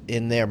that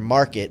in their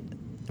market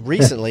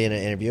recently in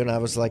an interview, and I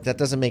was like, that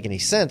doesn't make any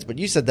sense. But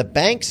you said the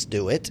banks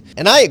do it,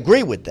 and I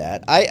agree with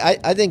that.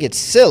 I think it's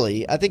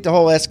silly. I think the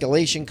whole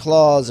escalation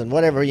clause and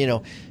whatever,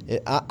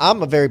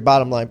 I'm a very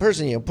bottom line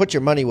person. Put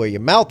your money where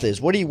your mouth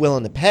is. What are you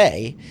willing to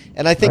pay?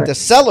 And I think the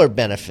seller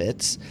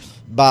benefits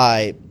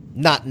by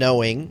not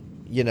knowing,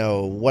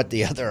 what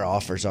the other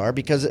offers are,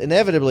 because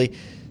inevitably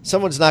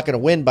someone's not going to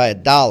win by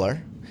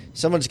 $1.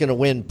 someone's going to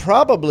win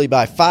probably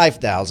by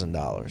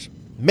 $5,000,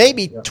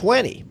 maybe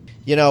 20.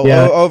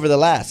 Over the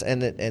last,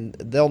 and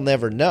they'll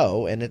never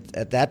know, and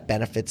that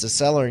benefits the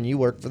seller, and you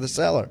work for the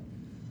seller.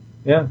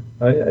 Yeah,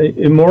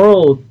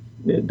 immoral,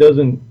 it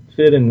doesn't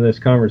fit in this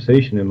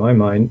conversation in my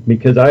mind,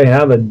 because I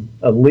have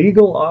a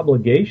legal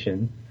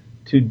obligation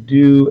to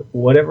do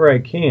whatever I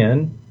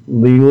can,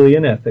 legally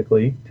and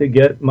ethically, to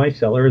get my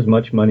seller as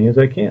much money as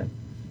I can,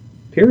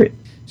 period.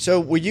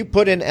 So will you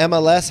put in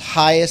MLS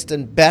highest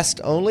and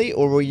best only,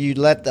 or will you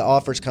let the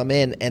offers come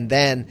in and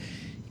then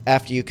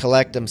after you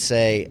collect them,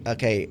 say,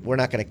 okay, we're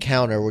not going to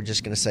counter. We're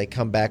just going to say,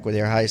 come back with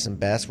your highest and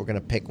best. We're going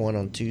to pick one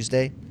on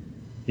Tuesday?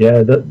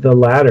 Yeah, the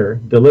latter,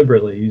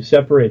 deliberately. You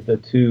separate the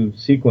two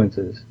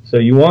sequences. So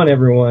you want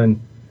everyone.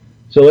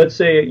 So let's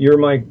say you're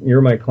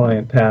my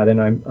client, Pat,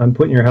 and I'm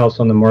putting your house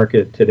on the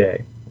market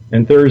today.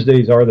 And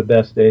Thursdays are the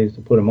best days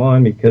to put them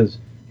on because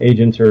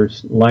agents are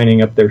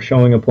lining up their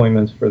showing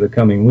appointments for the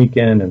coming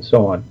weekend and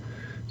so on.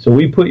 So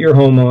we put your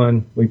home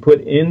on. We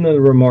put in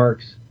the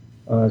remarks,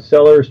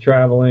 sellers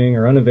traveling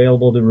or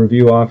unavailable to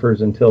review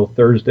offers until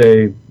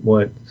Thursday,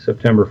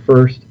 September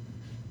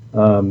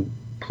 1st.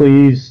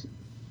 Please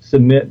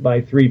submit by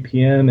 3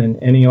 p.m.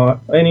 and any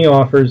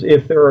offers,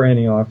 if there are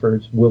any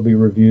offers, will be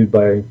reviewed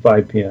by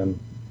 5 p.m.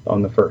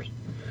 on the 1st.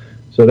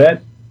 So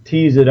that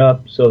tees it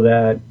up so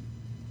that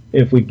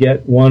if we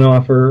get one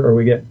offer or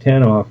we get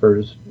 10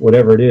 offers,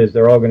 whatever it is,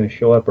 they're all going to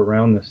show up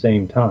around the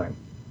same time.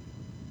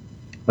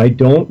 I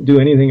don't do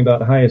anything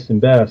about highest and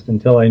best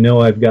until I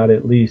know I've got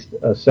at least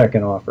a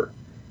second offer,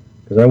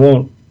 because I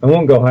won't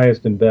go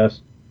highest and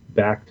best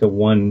back to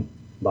one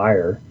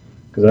buyer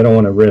because I don't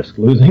want to risk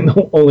losing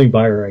the only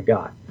buyer I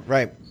got.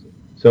 Right.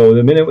 So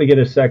the minute we get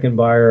a second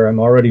buyer, I'm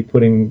already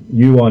putting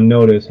you on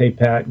notice. Hey,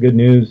 Pat, good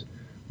news.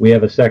 We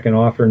have a second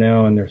offer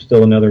now, and there's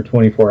still another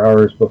 24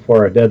 hours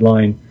before our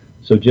deadline.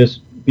 So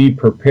just be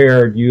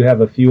prepared. You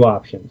have a few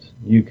options.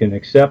 You can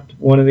accept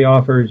one of the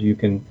offers. You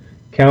can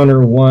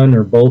counter one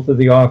or both of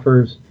the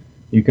offers.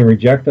 You can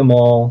reject them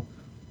all.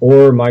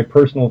 Or my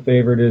personal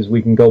favorite is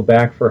we can go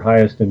back for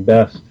highest and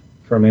best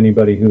from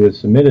anybody who has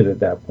submitted at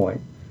that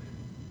point.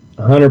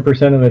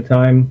 100% of the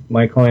time,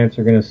 my clients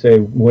are going to say,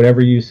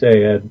 whatever you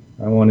say, Ed,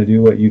 I want to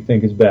do what you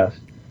think is best.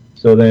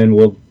 So then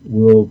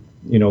we'll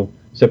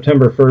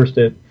September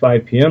 1st at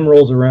 5 p.m.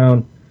 rolls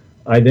around.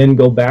 I then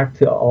go back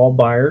to all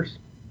buyers,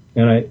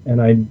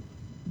 and I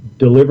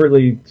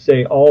deliberately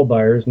say all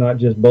buyers, not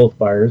just both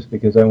buyers,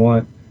 because I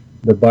want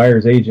the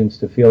buyer's agents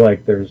to feel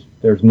like there's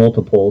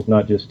multiples,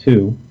 not just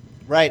two.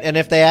 Right, and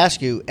if they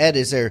ask you, Ed,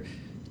 is there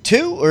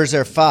 2 or is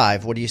there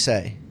 5? What do you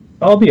say?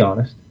 I'll be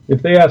honest.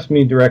 If they ask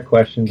me direct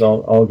questions,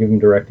 I'll give them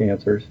direct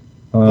answers.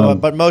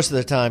 But most of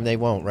the time they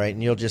won't, right?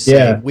 And you'll just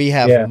say, we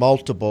have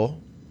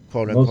multiple,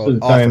 quote unquote, most of the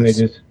time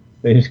offers.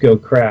 they just go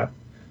crap.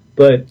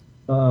 But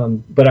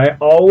I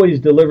always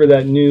deliver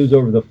that news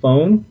over the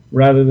phone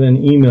rather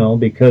than email,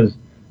 because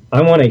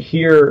I want to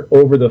hear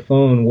over the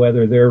phone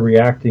whether they're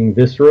reacting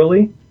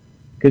viscerally.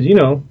 Because,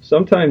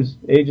 sometimes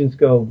agents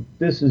go,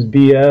 this is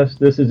BS,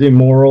 this is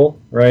immoral,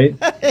 right?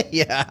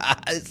 Yeah,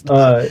 it's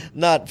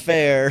not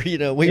fair. We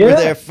were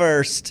there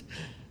first.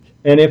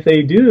 And if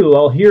they do,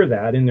 I'll hear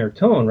that in their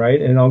tone,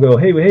 right? And I'll go,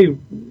 hey,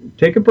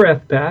 take a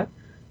breath, Pat.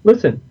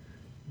 Listen,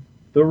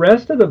 the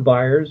rest of the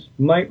buyers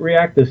might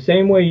react the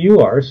same way you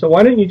are, so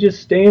why don't you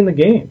just stay in the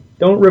game?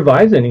 Don't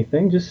revise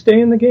anything, just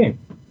stay in the game.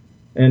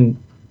 And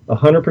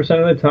 100%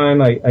 of the time,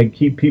 I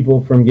keep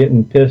people from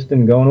getting pissed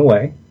and going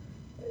away.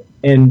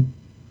 And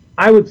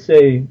I would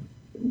say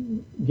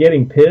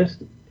getting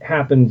pissed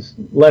happens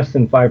less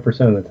than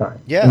 5% of the time.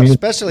 Yeah,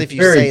 especially if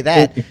you say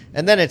that.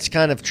 And then it's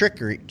kind of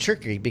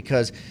tricky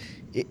because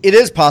it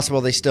is possible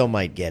they still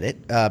might get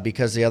it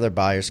because the other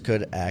buyers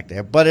could act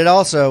there. But it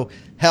also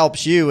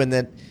helps you in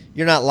that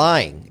you're not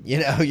lying.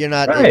 You're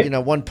not,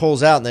 right. One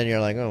pulls out and then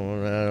you're like,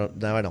 oh,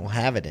 now I don't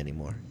have it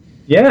anymore.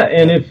 Yeah,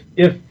 and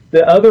if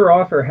the other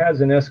offer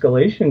has an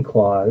escalation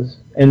clause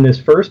and this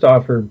first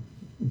offer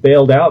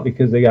bailed out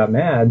because they got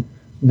mad,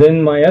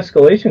 then my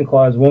escalation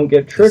clause won't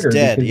get triggered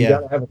because you got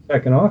to have a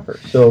second offer.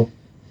 So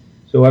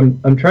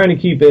I'm trying to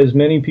keep as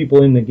many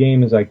people in the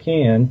game as I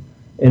can,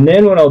 and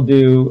then what I'll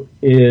do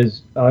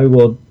is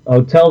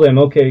I'll tell them,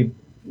 okay,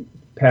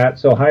 Pat,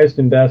 so highest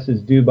and best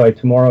is due by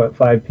tomorrow at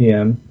 5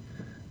 p.m.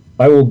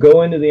 I will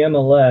go into the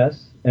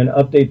MLS and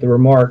update the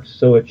remarks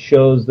so it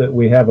shows that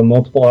we have a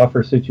multiple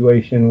offer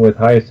situation with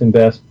highest and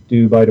best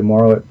due by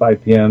tomorrow at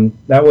 5 p.m.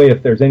 That way,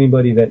 if there's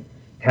anybody that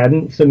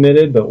hadn't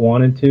submitted but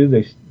wanted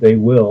to, they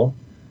will.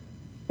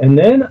 And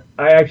then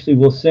I actually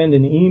will send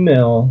an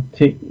email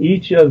to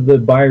each of the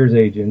buyer's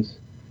agents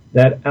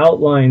that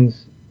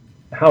outlines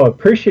how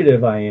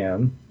appreciative I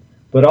am,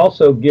 but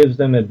also gives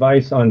them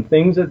advice on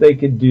things that they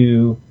could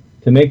do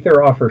to make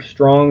their offer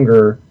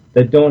stronger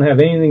that don't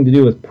have anything to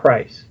do with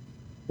price.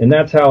 And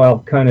that's how I'll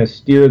kind of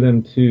steer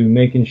them to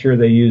making sure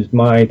they used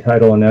my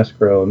title and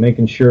escrow, and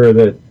making sure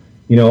that,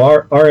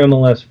 our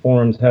MLS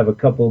forms have a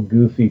couple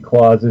goofy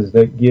clauses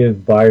that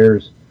give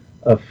buyers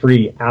a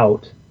free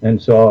out. And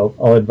so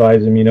I'll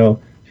advise them, if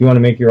you want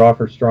to make your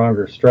offer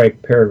stronger,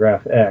 strike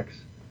paragraph X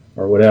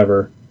or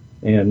whatever.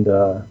 and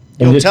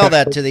you'll tell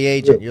that to the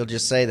agent. You'll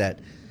just say that,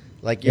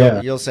 like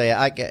you'll say,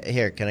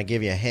 can I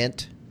give you a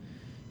hint?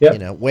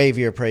 Yeah. Waive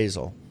your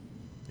appraisal.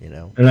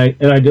 And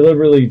I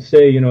deliberately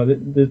say,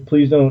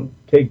 please don't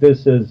take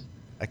this as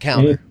a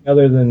counter, anything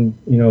other than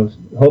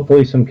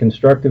hopefully some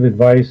constructive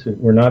advice.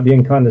 We're not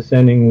being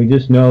condescending. We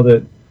just know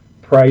that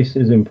price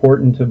is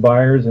important to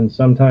buyers, and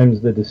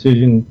sometimes the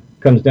decision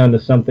comes down to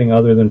something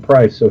other than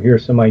price. So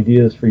here's some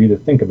ideas for you to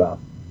think about.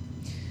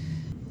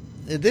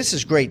 This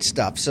is great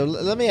stuff. So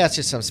let me ask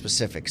you some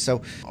specifics.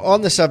 So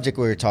on the subject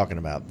we were talking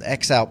about,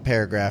 X out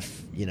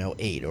paragraph,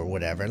 8 or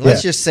whatever. And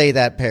let's just say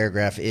that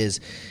paragraph is,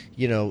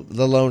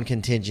 the loan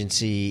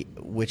contingency,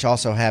 which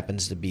also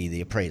happens to be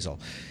the appraisal.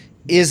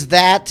 Is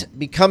that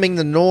becoming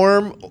the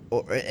norm,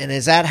 and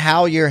is that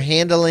how you're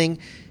handling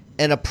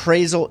an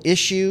appraisal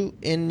issue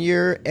in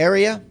your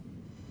area?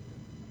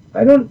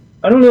 I don't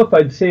know if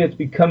I'd say it's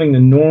becoming the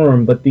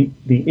norm, but the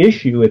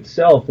issue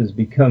itself is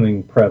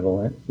becoming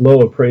prevalent. Low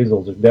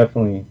appraisals are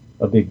definitely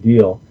a big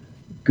deal.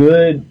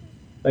 Good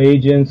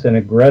agents and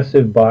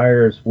aggressive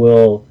buyers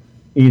will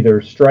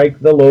either strike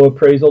the low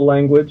appraisal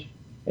language,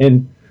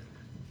 and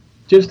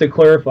just to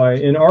clarify,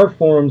 in our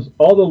forms,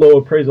 all the low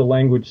appraisal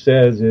language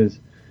says is,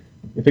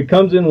 if it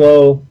comes in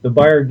low, the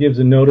buyer gives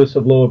a notice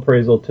of low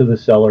appraisal to the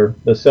seller.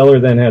 The seller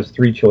then has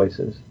 3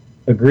 choices: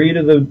 agree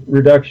to the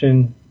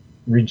reduction,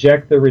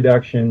 reject the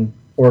reduction,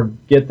 or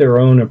get their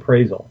own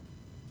appraisal.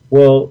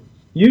 Well,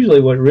 usually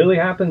what really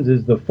happens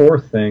is the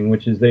 4th thing,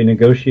 which is they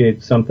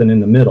negotiate something in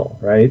the middle,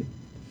 right?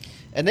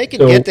 And they can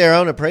get their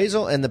own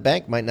appraisal, and the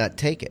bank might not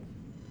take it.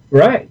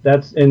 Right.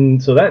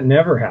 So that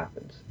never happens.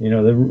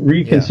 The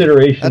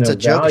reconsideration That's of a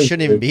joke. value It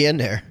shouldn't even be in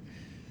there.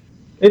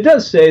 It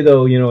does say,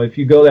 though, if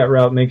you go that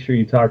route, make sure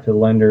you talk to the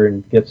lender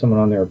and get someone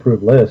on their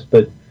approved list.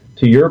 But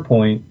to your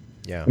point,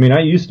 I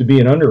used to be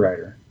an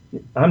underwriter.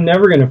 I'm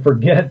never going to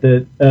forget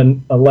that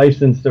a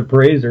licensed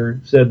appraiser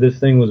said this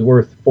thing was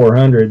worth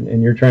 $400,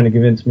 and you're trying to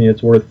convince me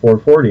it's worth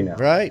 $440 now.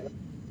 Right.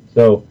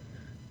 So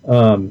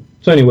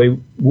anyway,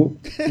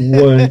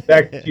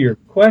 back to your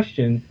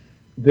question,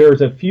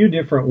 there's a few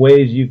different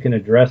ways you can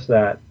address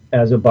that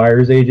as a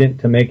buyer's agent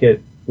to make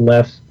it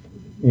less,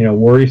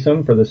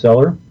 worrisome for the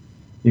seller.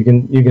 You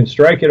can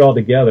strike it all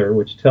together,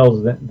 which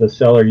tells the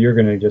seller you're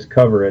going to just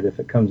cover it if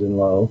it comes in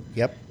low.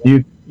 Yep.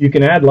 You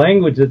can add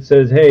language that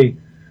says, hey,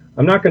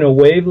 I'm not going to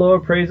waive low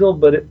appraisal,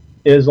 but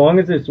as long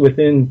as it's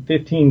within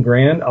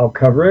 $15,000, I'll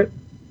cover it.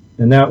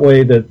 And that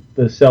way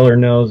the seller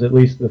knows at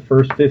least the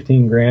first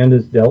 $15,000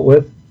 is dealt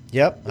with.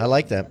 Yep, I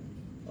like that.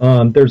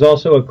 There's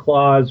also a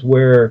clause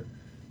where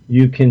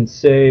you can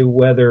say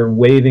whether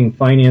waiving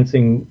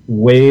financing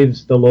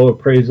waives the low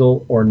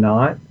appraisal or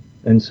not.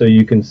 And so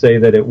you can say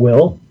that it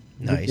will.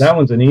 Nice. That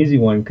one's an easy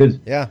one because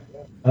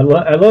I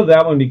love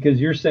that one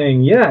because you're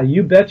saying,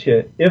 you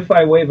betcha, if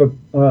I waive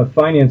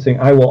financing,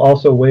 I will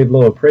also waive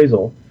low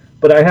appraisal,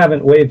 but I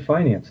haven't waived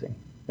financing,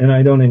 and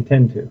I don't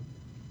intend to.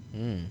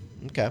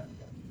 Okay.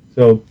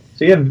 So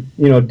you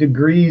have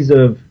degrees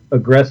of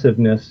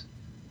aggressiveness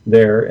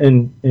there,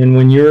 and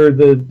when you're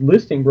the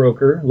listing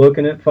broker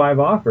looking at 5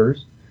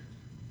 offers,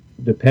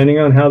 depending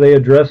on how they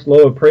address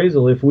low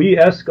appraisal, if we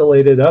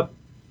escalate it up,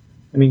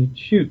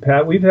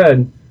 Pat, we've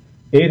had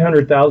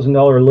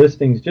 $800,000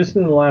 listings just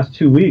in the last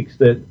 2 weeks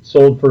that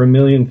sold for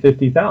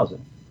 $1,050,000. So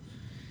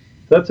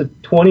that's a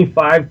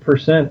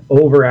 25%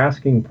 over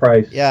asking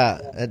price. Yeah,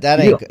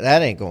 that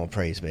ain't going to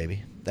praise,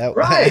 baby. That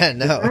right?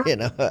 No,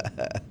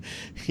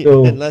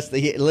 So, unless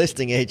the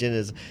listing agent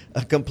is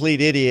a complete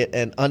idiot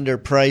and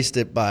underpriced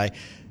it by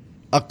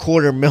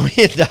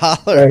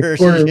 $250,000.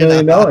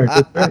 $250,000.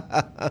 That's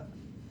right.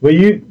 Well,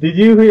 did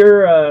you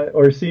hear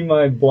or see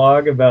my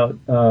blog about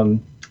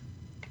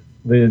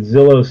the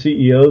Zillow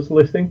CEO's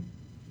listing?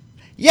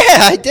 Yeah,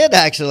 I did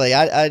actually.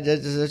 I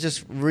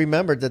just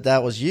remembered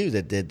that was you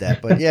that did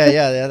that. But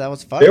yeah, that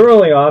was funny. They were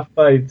only off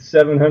by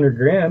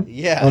 $700,000.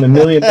 Yeah. On $1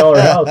 million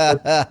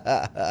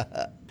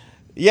house.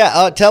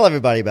 Yeah, tell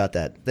everybody about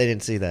that. They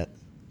didn't see that.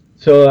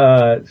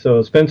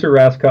 So Spencer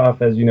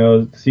Raskoff, as you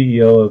know,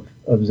 CEO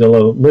of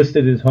Zillow,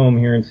 listed his home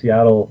here in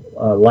Seattle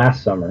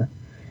last summer,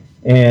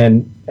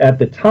 and at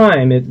the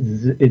time, its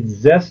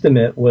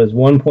Zestimate was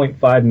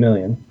 $1.5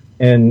 million.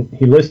 And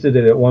he listed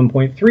it at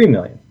 $1.3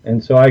 million.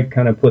 And so I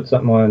kind of put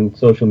something on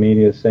social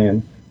media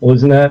saying, well,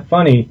 isn't that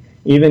funny?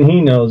 Even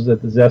he knows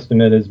that the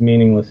Zestimate is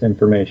meaningless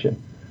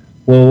information.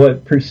 Well,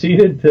 what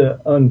proceeded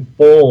to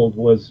unfold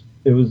was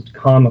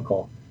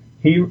comical.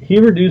 He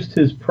reduced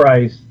his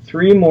price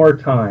 3 more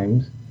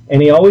times,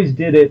 and he always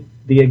did it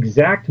the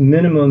exact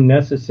minimum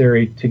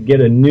necessary to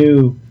get a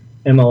new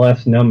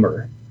MLS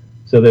number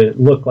so that it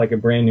looked like a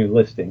brand new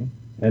listing.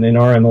 And in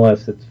our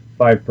MLS, it's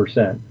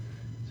 5%.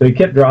 So he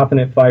kept dropping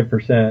it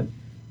 5%.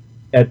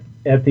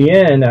 At the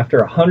end, after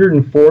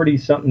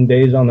 140-something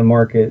days on the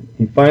market,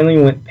 he finally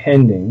went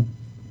pending.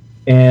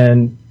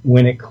 And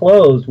when it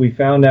closed, we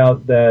found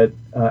out that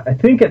I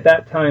think at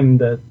that time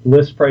the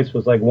list price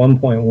was like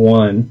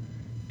 1.1,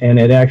 and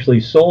it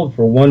actually sold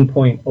for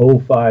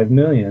 1.05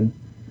 million.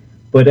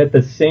 But at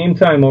the same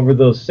time, over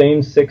those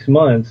same 6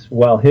 months,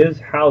 while his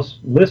house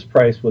list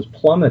price was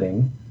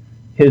plummeting,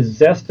 his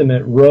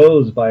Zestimate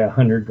rose by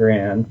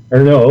 $100,000, or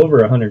no, over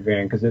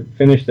 $100,000, because it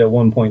finished at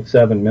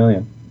 1.7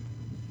 million.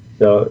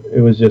 So it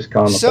was just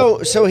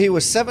comical. So he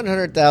was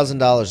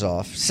 $700,000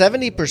 off,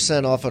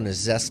 70% off on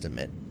his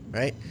Zestimate,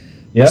 right?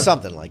 Yeah,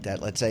 something like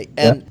that, let's say.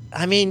 And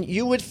I mean,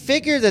 you would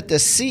figure that the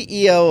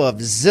CEO of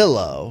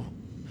Zillow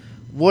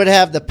would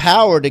have the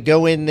power to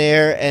go in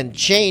there and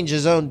change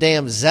his own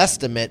damn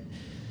Zestimate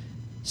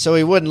so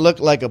he wouldn't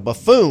look like a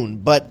buffoon.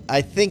 But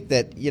I think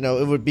that,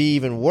 it would be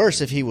even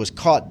worse if he was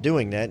caught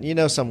doing that.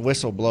 Some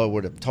whistleblower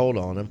would have told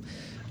on him.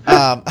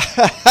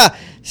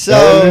 So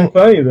that would have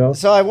been funny, though.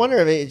 So I wonder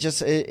if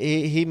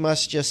he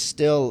must just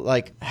still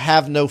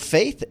have no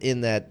faith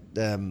in that.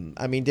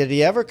 Did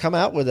he ever come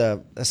out with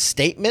a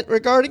statement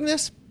regarding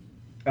this?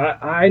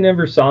 I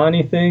never saw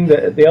anything.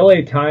 The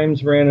LA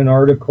Times ran an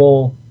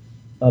article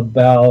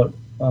about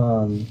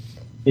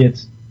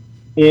its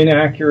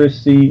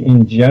inaccuracy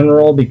in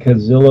general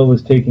because Zillow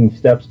was taking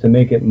steps to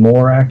make it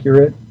more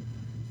accurate.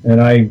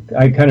 And I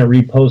kind of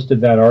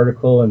reposted that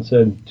article and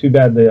said, too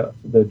bad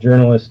the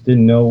journalist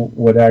didn't know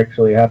what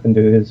actually happened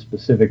to his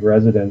specific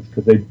residence,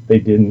 because they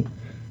didn't.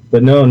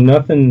 But no,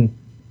 nothing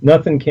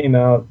came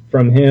out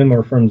from him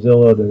or from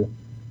Zillow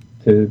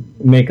to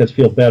make us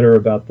feel better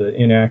about the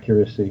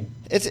inaccuracy.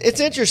 It's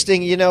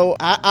interesting.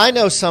 I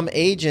know some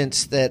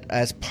agents that,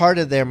 as part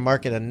of their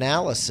market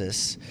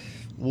analysis,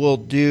 will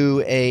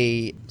do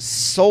a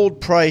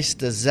sold price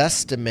to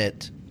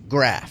Zestimate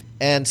graph.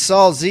 And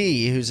Saul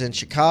Z, who's in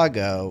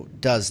Chicago,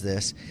 does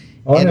this.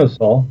 Oh, I know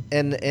Saul.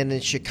 And in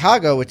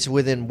Chicago, it's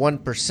within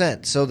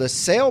 1%. So the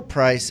sale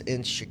price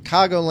in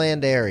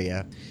Chicagoland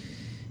area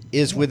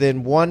is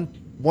within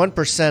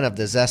 1% of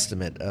the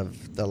Zestimate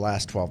of the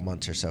last 12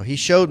 months or so. He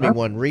showed me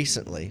one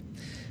recently.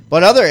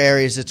 But other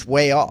areas, it's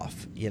way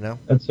off,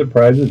 That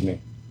surprises me.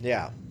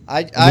 Yeah.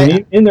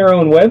 In their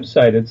own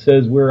website, it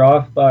says we're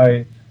off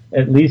by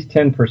at least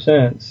 10%,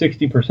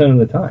 60% of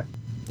the time.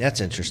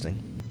 That's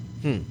interesting.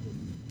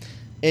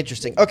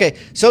 Interesting. Okay,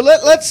 so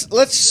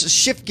let's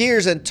shift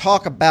gears and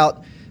talk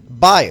about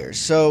buyers.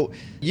 So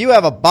you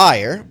have a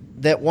buyer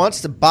that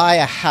wants to buy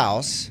a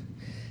house,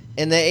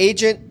 and the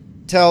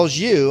agent tells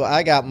you,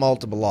 I got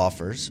multiple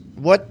offers.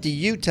 What do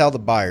you tell the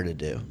buyer to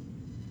do?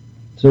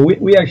 So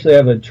we actually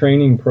have a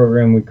training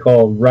program we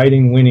call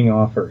Writing Winning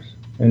Offers,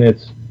 and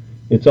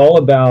it's all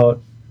about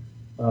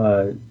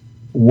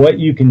what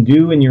you can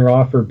do in your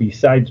offer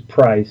besides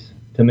price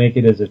to make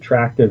it as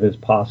attractive as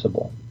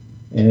possible.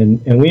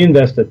 And we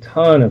invest a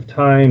ton of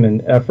time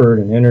and effort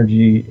and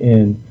energy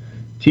in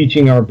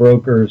teaching our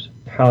brokers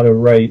how to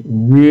write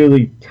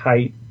really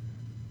tight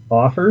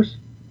offers,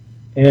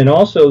 and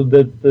also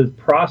the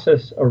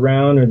process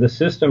around, or the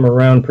system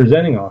around,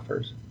 presenting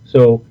offers.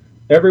 So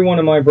every one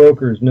of my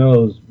brokers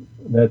knows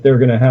that they're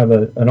going to have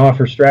an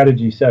offer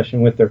strategy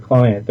session with their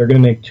client. They're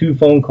going to make 2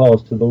 phone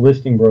calls to the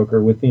listing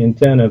broker with the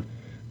intent of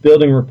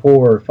building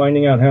rapport,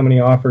 finding out how many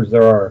offers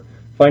there are,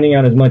 finding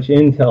out as much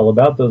intel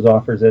about those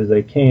offers as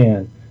they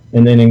can,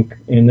 and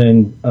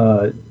then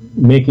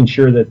making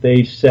sure that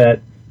they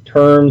set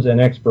terms and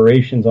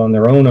expirations on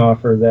their own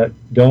offer that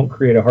don't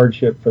create a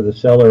hardship for the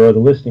seller or the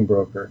listing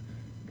broker.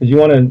 Because you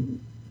want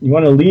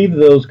to leave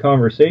those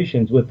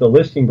conversations with the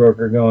listing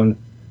broker going,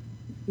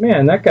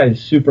 man, that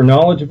guy's super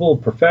knowledgeable,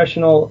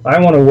 professional. I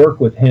want to work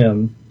with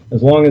him.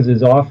 As long as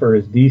his offer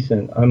is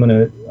decent, I'm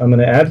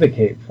gonna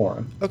advocate for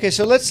him. Okay,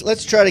 so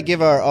let's try to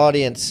give our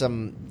audience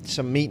some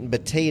meat and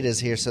potatoes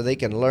here, so they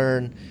can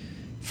learn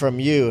from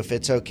you, if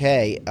it's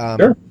okay.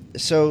 Sure.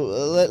 So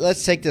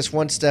let's take this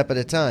one step at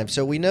a time.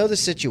 So we know the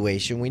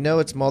situation. We know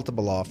it's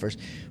multiple offers.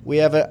 We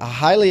have a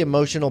highly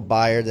emotional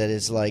buyer that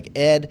is like,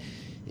 Ed,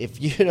 if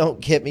you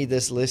don't get me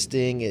this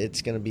listing,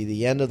 it's going to be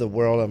the end of the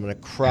world. I'm going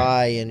to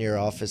cry in your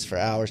office for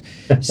hours.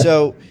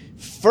 So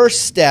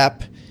first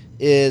step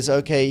is,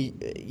 okay,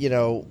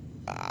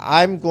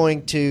 I'm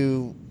going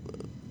to,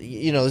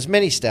 there's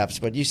many steps,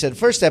 but you said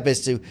first step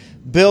is to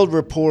build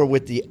rapport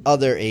with the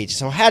other agent.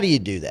 So how do you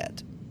do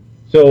that?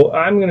 So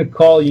I'm going to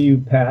call you,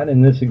 Pat.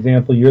 In this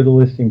example, you're the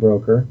listing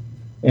broker.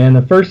 And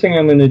the first thing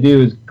I'm going to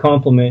do is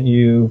compliment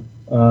you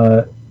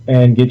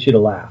and get you to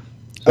laugh.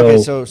 So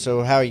okay,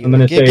 so how are you?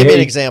 Give me an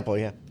example,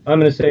 yeah. I'm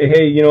going to say,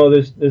 hey,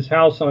 this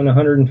house on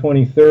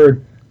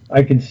 123rd,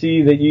 I can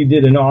see that you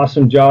did an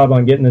awesome job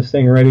on getting this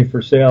thing ready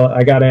for sale.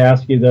 I got to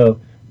ask you, though,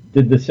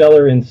 did the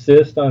seller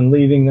insist on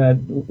leaving that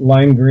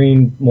lime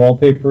green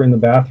wallpaper in the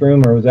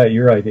bathroom, or was that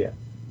your idea?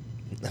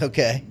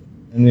 Okay.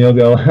 And they'll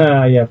go,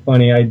 yeah,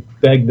 funny. I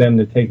begged them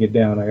to take it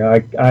down.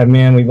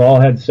 Man, we've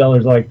all had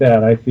sellers like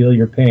that. I feel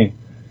your pain.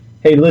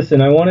 Hey,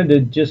 listen, I wanted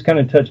to just kind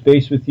of touch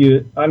base with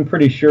you. I'm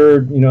pretty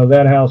sure,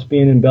 that house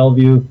being in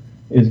Bellevue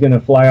is going to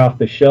fly off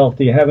the shelf.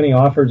 Do you have any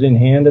offers in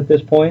hand at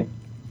this point?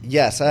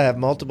 Yes, I have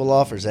multiple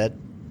offers, Ed.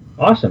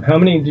 Awesome. How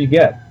many did you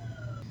get?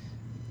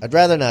 I'd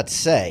rather not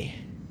say.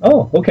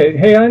 Oh, okay.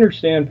 Hey, I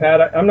understand,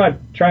 Pat. I'm not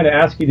trying to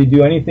ask you to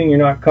do anything you're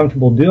not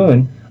comfortable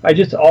doing. I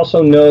just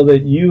also know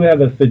that you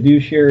have a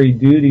fiduciary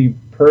duty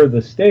per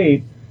the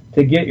state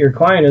to get your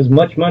client as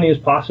much money as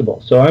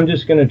possible. So I'm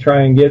just going to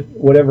try and get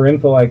whatever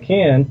info I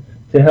can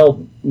to help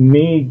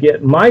me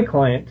get my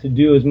client to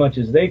do as much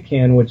as they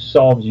can, which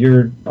solves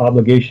your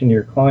obligation to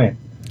your client.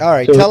 All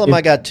right, So tell them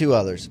I got 2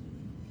 others.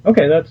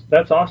 Okay,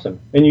 that's awesome.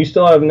 And you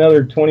still have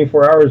another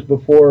 24 hours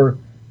before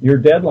your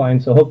deadline,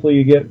 so hopefully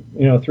you get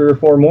 3 or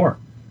 4 more.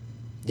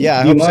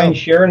 Yeah, Do you mind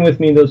sharing with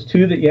me those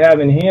 2 that you have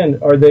in hand?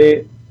 Are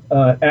they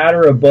at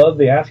or above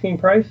the asking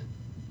price?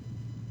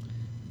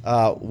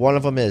 One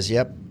of them is,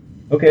 yep.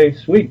 Okay,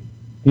 sweet.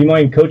 Do you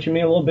mind coaching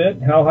me a little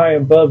bit? How high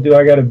above do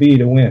I got to be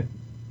to win?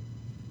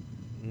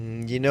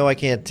 I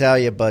can't tell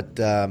you, but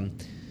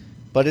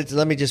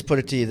let me just put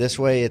it to you this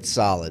way: it's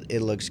solid. It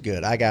looks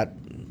good. I got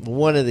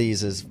one of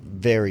these is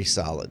very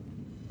solid.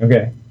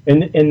 Okay,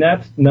 and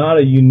that's not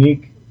a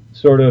unique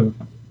sort of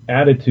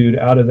attitude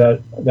out of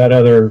that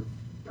other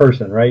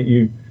person, right?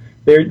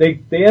 They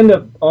end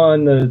up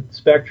on the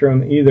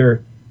spectrum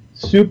either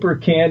super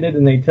candid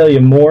and they tell you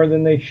more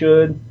than they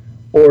should,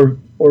 or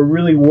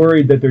really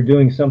worried that they're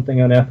doing something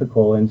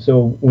unethical. And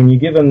so when you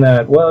give them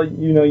that, well,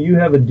 you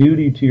have a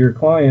duty to your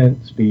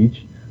client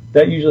speech,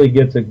 that usually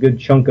gets a good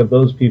chunk of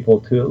those people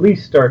to at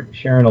least start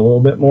sharing a little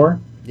bit more.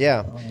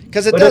 Yeah,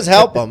 because it does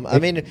help them. I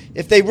mean,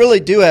 if they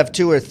really do have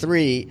 2 or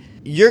 3,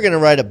 you're going to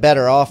write a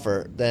better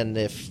offer than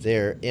if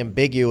they're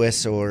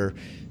ambiguous or,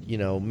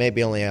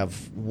 maybe only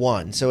have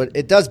 1. So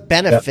it does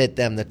benefit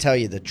them to tell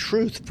you the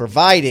truth,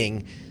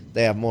 providing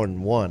they have more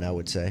than 1, I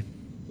would say.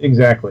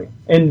 Exactly.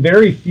 And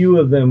very few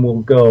of them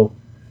will go,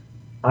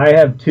 I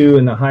have 2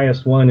 and the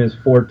highest one is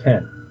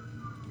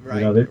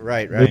 410.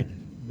 Right.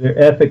 They're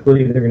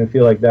ethically, they're going to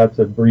feel like that's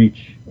a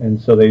breach,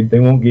 and so they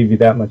won't give you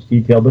that much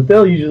detail, but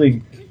they'll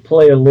usually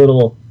play a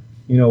little,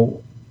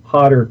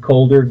 hotter,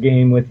 colder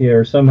game with you,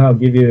 or somehow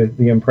give you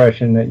the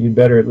impression that you'd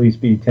better at least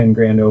be 10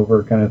 grand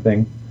over, kind of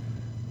thing.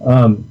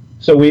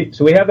 So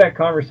we have that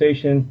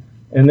conversation,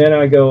 and then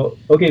I go,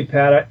 okay,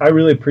 Pat, I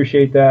really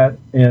appreciate that,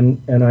 and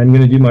I'm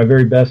going to do my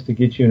very best to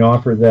get you an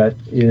offer that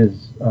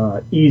is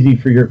easy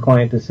for your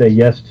client to say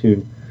yes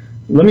to.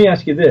 Let me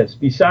ask you this.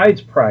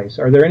 Besides price,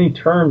 are there any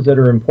terms that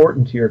are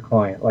important to your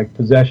client, like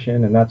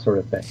possession and that sort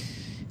of thing?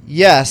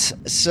 Yes.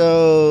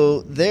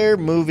 So they're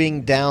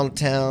moving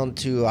downtown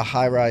to a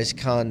high-rise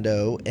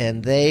condo,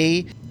 and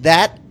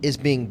that is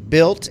being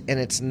built, and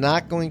it's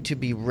not going to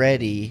be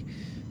ready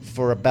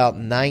for about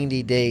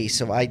 90 days.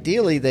 So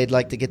ideally, they'd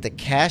like to get the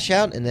cash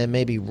out and then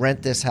maybe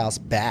rent this house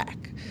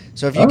back.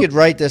 So if you could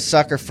write this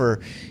sucker for,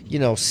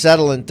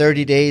 settle in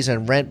 30 days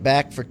and rent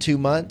back for 2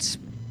 months,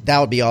 that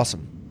would be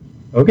awesome.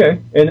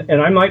 Okay,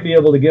 and I might be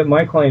able to get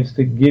my clients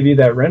to give you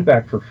that rent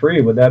back for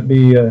free. Would that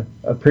be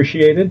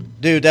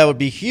appreciated? Dude, that would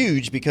be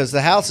huge because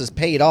the house is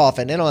paid off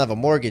and they don't have a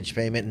mortgage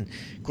payment. And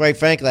quite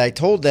frankly, I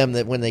told them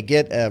that when they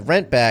get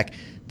rent back,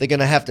 they're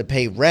going to have to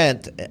pay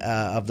rent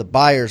of the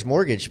buyer's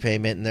mortgage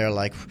payment. And they're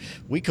like,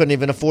 we couldn't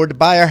even afford to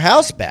buy our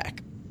house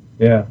back.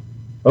 Yeah.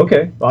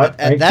 Okay. Well,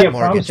 I can't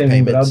promise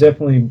anything, but I'll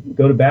definitely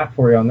go to bat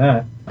for you on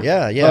that.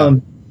 Yeah.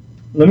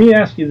 Let me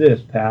ask you this,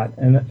 Pat,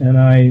 and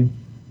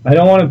I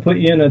don't want to put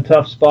you in a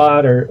tough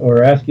spot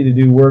or ask you to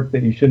do work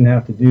that you shouldn't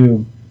have to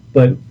do,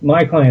 but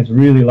my clients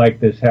really like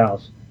this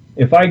house.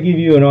 If I give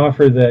you an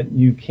offer that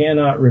you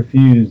cannot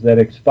refuse that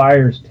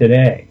expires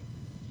today,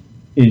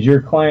 is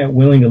your client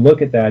willing to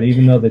look at that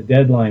even though the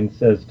deadline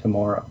says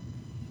tomorrow?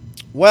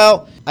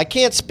 Well, I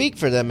can't speak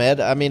for them, Ed.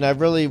 I mean, I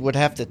really would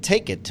have to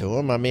take it to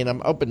them. I mean,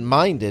 I'm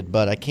open-minded,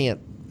 but I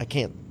can't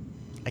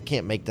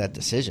make that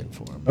decision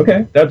for them.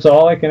 Okay, that's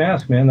all I can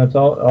ask, man. That's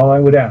all I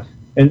would ask.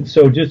 And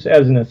so just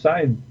as an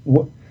aside,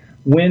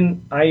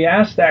 when I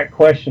ask that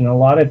question a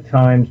lot of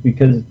times,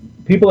 because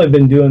people have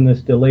been doing this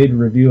delayed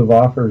review of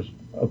offers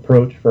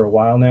approach for a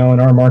while now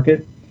in our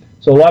market,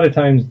 so a lot of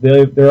times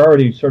they're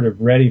already sort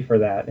of ready for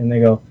that, and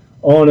they go,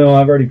 oh no,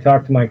 I've already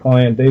talked to my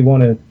client. They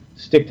want to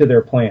stick to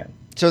their plan.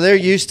 So they're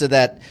used to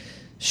that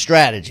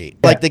strategy.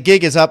 Yeah. Like the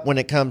gig is up when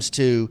it comes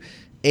to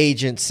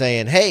agents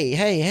saying, hey,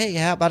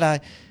 how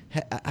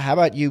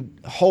about you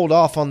hold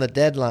off on the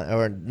deadline,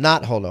 or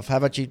not hold off? How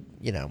about you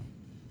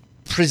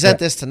present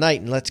this tonight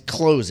and let's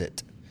close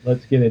it.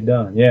 Let's get it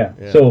done. Yeah.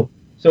 So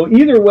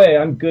either way,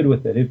 I'm good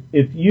with it.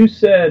 If you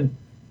said,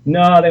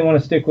 no, they want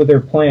to stick with their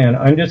plan,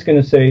 I'm just going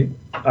to say,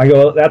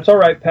 that's all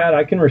right, Pat,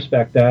 I can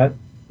respect that.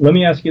 Let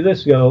me ask you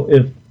this,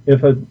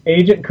 if an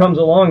agent comes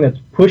along that's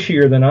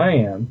pushier than I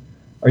am,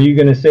 are you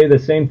going to say the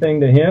same thing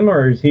to him,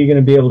 or is he going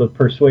to be able to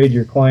persuade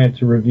your client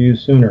to review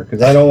sooner?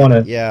 Because I don't want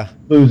to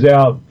lose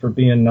out for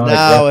being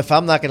non-aggressive. No, if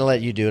I'm not going to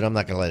let you do it, I'm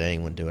not going to let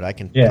anyone do it. I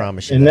can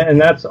promise you that.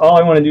 And that's all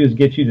I want to do is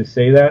get you to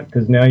say that,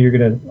 because now you're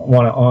going to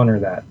want to honor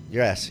that.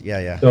 Yes,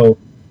 yeah. So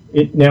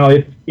now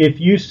if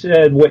you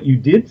said what you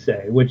did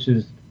say, which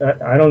is,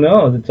 I don't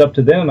know, it's up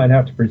to them, I'd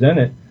have to present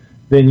it,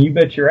 then you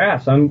bet your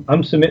ass.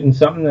 I'm submitting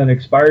something that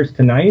expires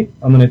tonight.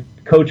 I'm going to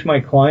coach my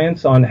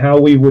clients on how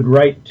we would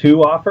write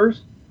 2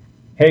 offers.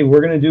 Hey,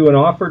 we're going to do an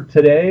offer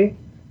today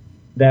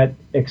that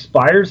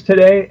expires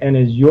today and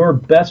is your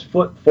best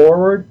foot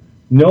forward.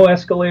 No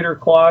escalator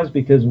clause,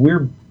 because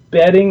we're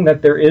betting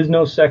that there is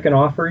no second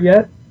offer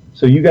yet.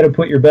 So you got to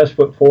put your best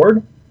foot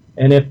forward.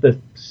 And if the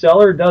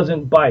seller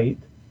doesn't bite,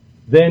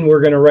 then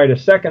we're going to write a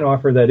second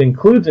offer that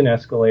includes an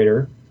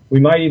escalator. We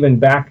might even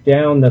back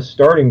down the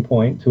starting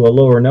point to a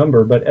lower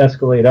number, but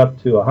escalate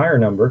up to a higher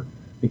number,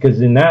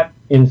 because in that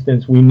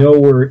instance, we know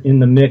we're in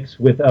the mix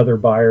with other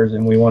buyers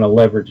and we want to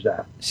leverage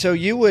that. So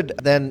you would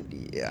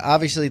then,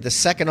 obviously the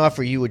second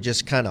offer you would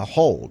just kind of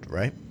hold,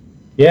 right?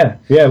 Yeah.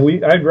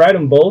 I'd write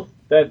them both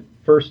that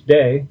first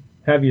day,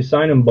 have you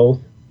sign them both.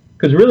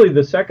 Because really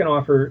the second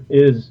offer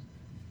is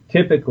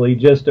typically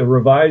just a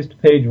revised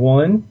page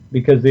one,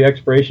 because the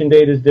expiration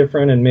date is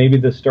different and maybe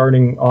the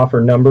starting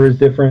offer number is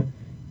different,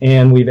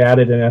 and we've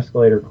added an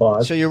escalator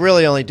clause. So you're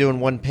really only doing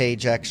 1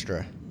 page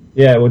extra.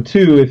 Yeah, well,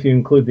 2 if you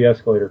include the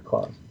escalator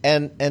clause.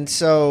 And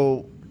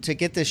so to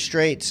get this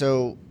straight,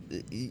 so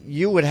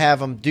you would have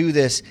them do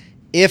this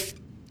if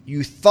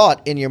you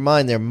thought in your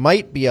mind there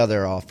might be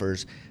other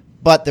offers,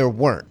 but there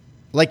weren't.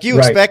 Like you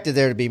expected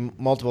there to be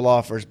multiple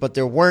offers, but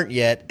there weren't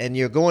yet, and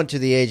you're going to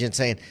the agent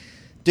saying,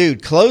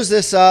 dude, close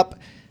this up,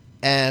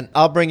 and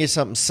I'll bring you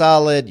something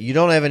solid. You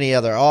don't have any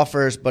other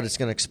offers, but it's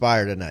going to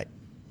expire tonight.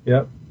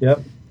 Yep.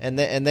 And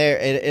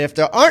if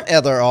there aren't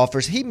other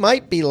offers, he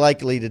might be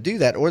likely to do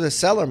that, or the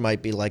seller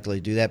might be likely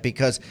to do that,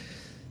 because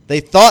they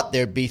thought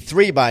there'd be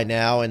 3 by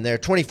now, and they're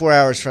 24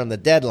 hours from the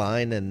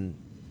deadline, and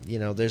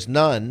there's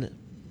none.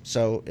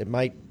 So it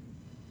might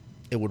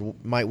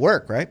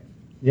work, right?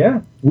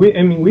 Yeah,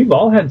 we've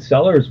all had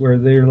sellers where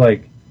they're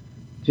like,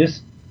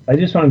 I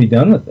just want to be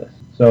done with this.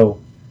 So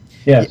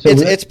yeah, so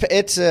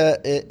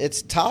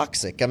it's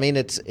toxic. I mean,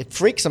 it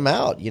freaks them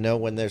out,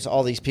 when there's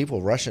all these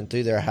people rushing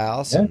through their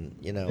house, and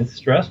it's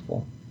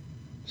stressful.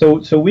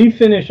 So we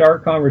finish our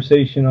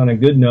conversation on a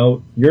good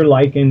note. You're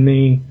liking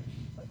me.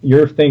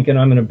 You're thinking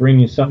I'm going to bring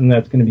you something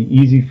that's going to be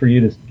easy for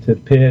you to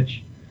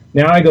pitch.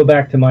 Now I go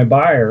back to my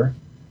buyer,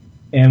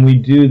 and we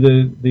do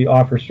the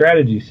offer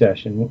strategy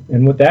session.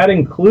 And what that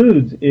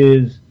includes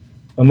is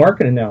a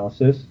market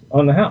analysis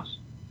on the house.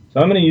 So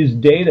I'm going to use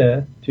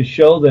data to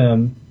show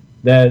them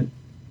that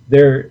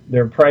they're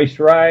priced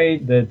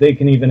right, that they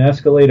can even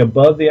escalate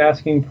above the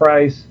asking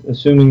price,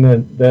 assuming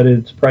that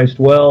it's priced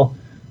well,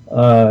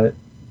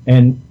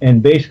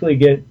 and basically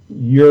get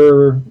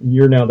you're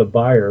now the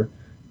buyer,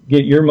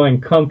 get your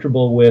mind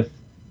comfortable with,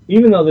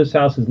 even though this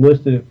house is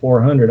listed at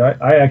 400,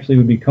 I actually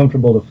would be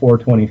comfortable to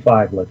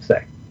 425, let's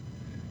say.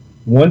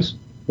 Once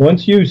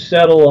you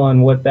settle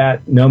on what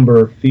that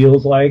number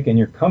feels like and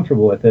you're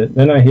comfortable with it,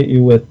 then I hit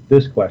you with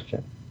this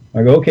question.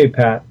 I go, okay,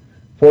 Pat,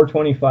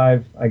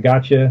 425, I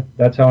got you.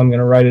 That's how I'm going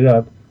to write it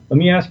up. Let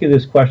me ask you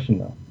this question,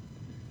 though.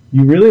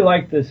 You really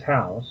like this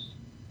house.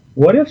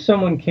 What if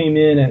someone came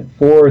in at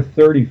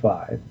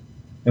 435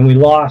 and we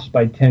lost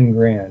by 10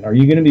 grand? Are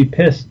you going to be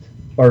pissed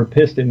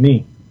at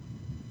me?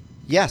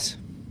 Yes.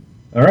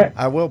 All right.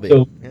 I will be.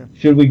 So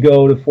should we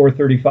go to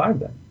 435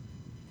 then?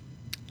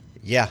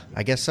 Yeah,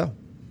 I guess so.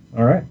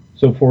 All right.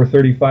 So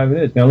 435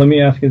 it is. Now let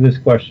me ask you this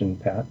question,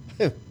 Pat.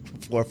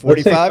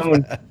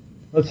 445?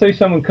 Let's say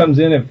someone comes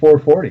in at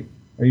 440.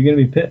 Are you going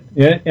to be pissed?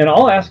 Yeah, and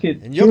I'll ask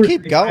it. And you'll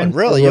keep going,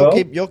 really.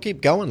 You'll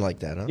keep going like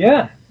that, huh?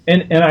 Yeah.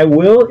 And I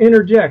will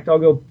interject. I'll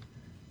go,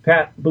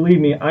 Pat,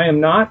 believe me, I am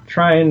not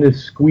trying to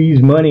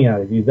squeeze money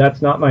out of you.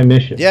 That's not my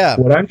mission. Yeah.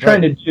 What I'm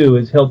trying to do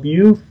is help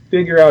you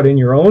figure out in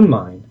your own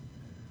mind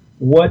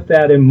what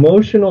that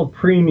emotional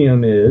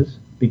premium is,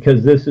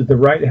 because this is the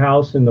right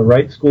house in the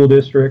right school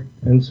district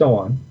and so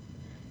on.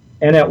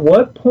 And at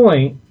what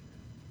point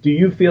do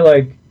you feel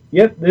like,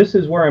 yep, this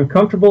is where I'm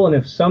comfortable, and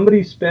if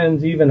somebody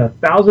spends even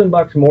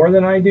 $1,000 more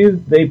than I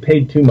do, they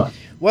paid too much.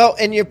 Well,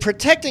 and you're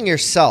protecting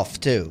yourself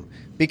too,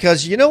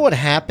 because you know what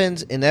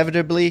happens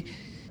inevitably?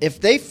 If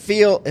they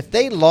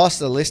lost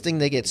the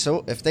listing,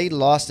 if they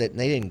lost it and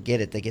they didn't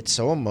get it, they get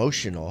so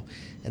emotional,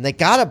 and they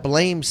got to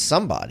blame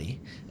somebody.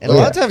 And a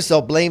lot of times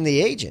they'll blame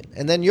the agent,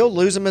 and then you'll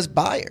lose them as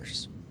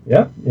buyers.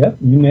 Yep, you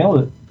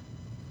nailed it.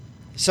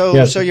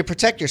 So you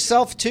protect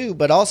yourself too,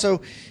 but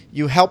also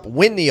you help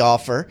win the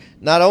offer,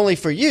 not only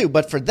for you,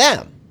 but for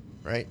them,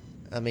 right?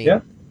 I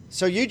mean,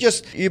 so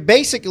you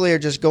basically are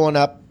just going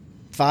up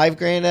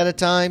 $5,000 at a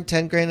time,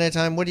 $10,000 at a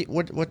time.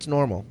 What's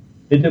normal?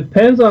 It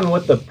depends on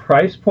what the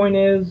price point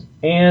is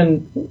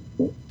and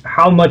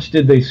how much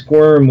did they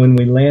squirm when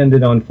we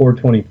landed on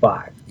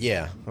 425.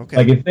 Yeah. Okay.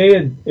 Like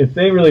if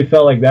they really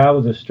felt like that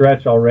was a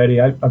stretch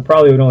already, I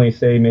probably would only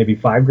say maybe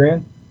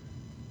 $5,000.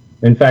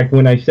 In fact,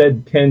 when I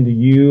said 10 to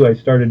you, I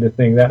started to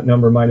think that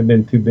number might have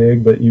been too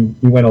big, but you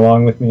went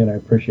along with me, and I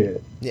appreciate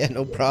it. Yeah,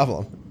 no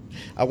problem.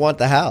 I want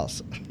the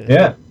house.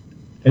 Yeah.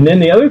 And then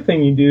the other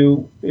thing you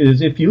do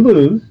is if you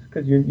lose,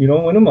 because you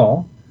don't win them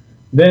all,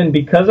 then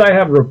because I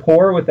have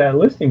rapport with that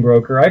listing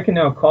broker, I can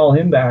now call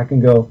him back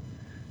and go,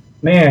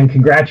 man,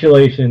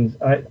 congratulations.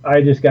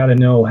 I just got to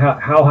know,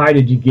 how high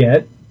did you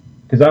get?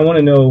 Because I want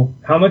to know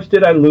how much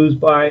did I lose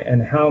by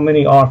and how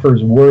many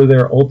offers were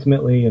there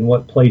ultimately and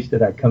what place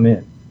did I come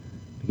in?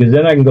 Because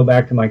then I can go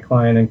back to my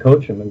client and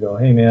coach him and go,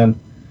 hey, man,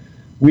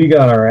 we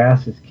got our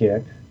asses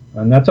kicked.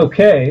 And that's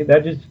okay.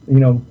 That just,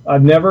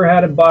 I've never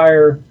had a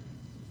buyer,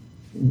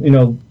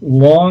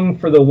 long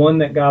for the one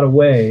that got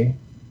away,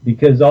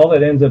 because all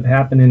that ends up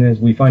happening is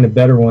we find a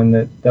better one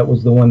that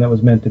was the one that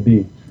was meant to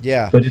be.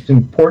 Yeah. But it's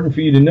important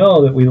for you to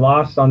know that we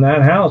lost on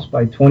that house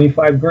by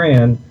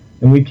 $25,000,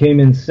 and we came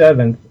in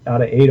 7th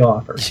out of 8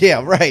 offers.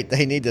 Yeah, right.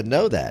 They need to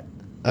know that.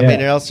 I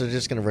mean, or else they're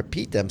just going to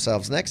repeat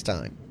themselves next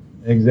time.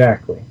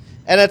 Exactly.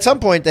 And at some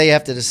point, they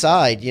have to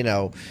decide,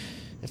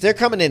 if they're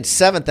coming in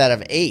 7th out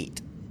of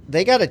 8,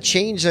 they got to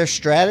change their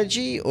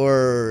strategy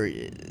or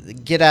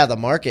get out of the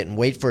market and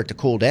wait for it to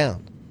cool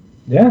down.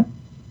 Yeah.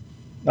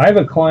 I have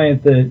a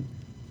client that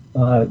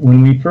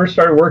when we first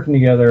started working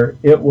together,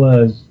 it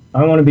was,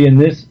 I want to be in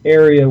this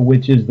area,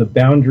 which is the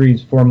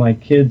boundaries for my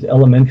kids'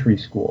 elementary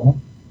school.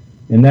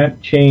 And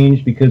that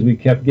changed because we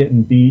kept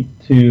getting beat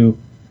to,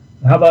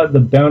 how about the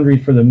boundary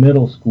for the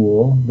middle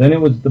school? Then it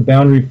was the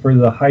boundary for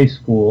the high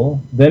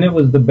school. Then it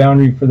was the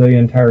boundary for the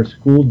entire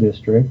school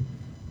district.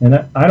 And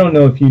I don't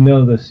know if you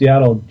know the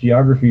Seattle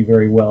geography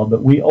very well,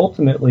 but we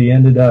ultimately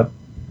ended up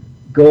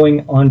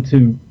going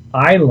onto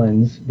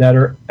islands that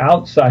are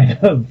outside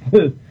of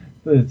the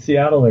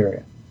Seattle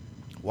area.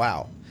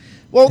 Wow.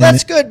 Well,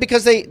 that's good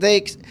because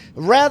they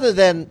rather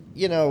than,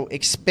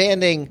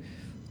 expanding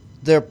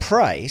their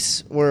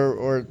price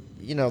or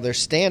their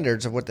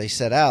standards of what they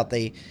set out,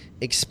 they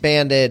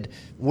expanded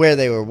where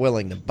they were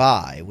willing to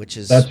buy, which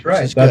is that's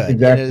right. Which is that's good.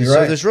 exactly right.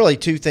 So there's really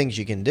 2 things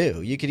you can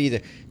do. You could either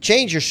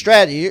change your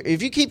strategy.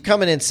 If you keep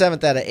coming in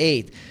 7th out of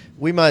 8th,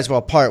 we might as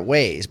well part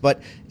ways.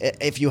 But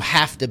if you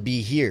have to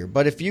be here,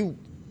 but if you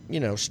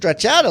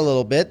stretch out a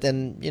little bit,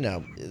 then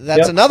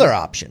that's another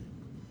option.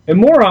 And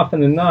more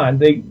often than not,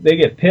 they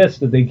get pissed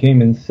that they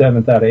came in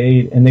 7th out of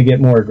 8, and they get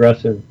more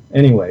aggressive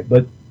anyway.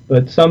 But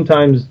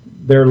sometimes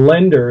their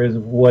lender is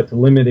what's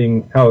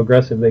limiting how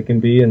aggressive they can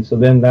be, and so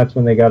then that's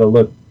when they got to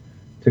look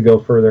to go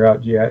further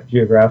out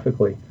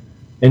geographically.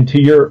 And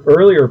to your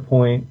earlier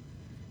point,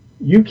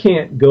 you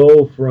can't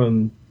go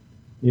from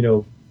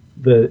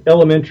the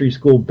elementary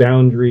school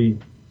boundary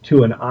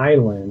to an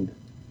island.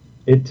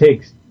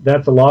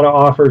 That's a lot of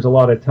offers, a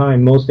lot of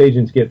time. Most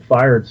agents get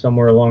fired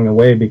somewhere along the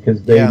way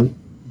because they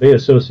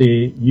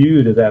associate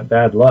you to that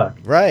bad luck.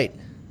 Right.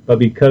 But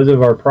because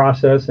of our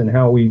process and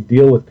how we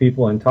deal with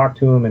people and talk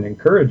to them and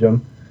encourage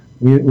them,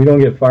 we don't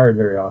get fired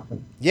very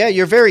often. Yeah,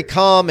 you're very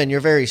calm and you're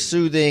very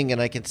soothing,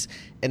 and I can,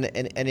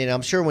 and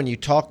I'm sure when you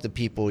talk to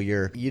people,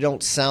 you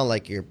don't sound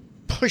like you're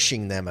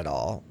pushing them at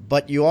all,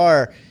 but you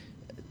are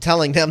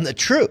telling them the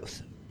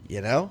truth. Yeah,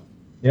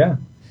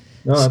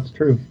 no, that's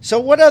true. So,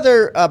 what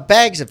other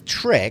bags of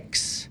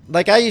tricks?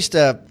 Like I used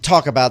to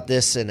talk about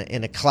this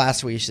in a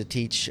class we used to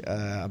teach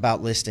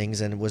about listings,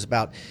 and it was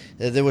about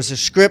there was a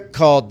script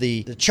called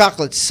the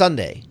Chocolate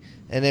Sundae.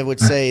 And it would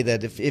say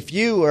that if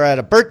you were at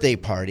a birthday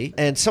party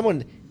and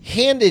someone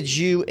handed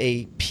you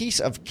a piece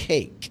of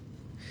cake,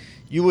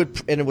 and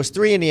it was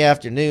 3 p.m,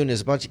 there's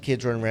a bunch of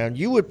kids running around,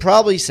 you would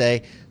probably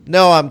say,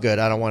 "No, I'm good.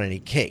 I don't want any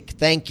cake.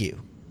 Thank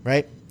you."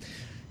 Right?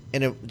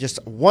 And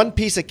just one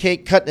piece of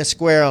cake cut in a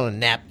square on a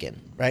napkin.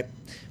 Right?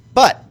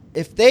 But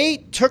if they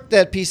took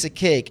that piece of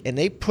cake and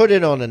they put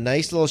it on a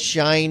nice little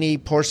shiny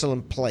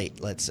porcelain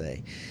plate, let's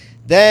say,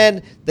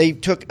 then they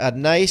took a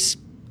nice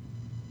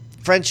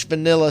French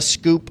vanilla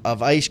scoop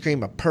of ice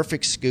cream, a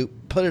perfect scoop,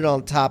 put it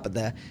on top of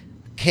the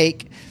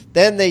cake.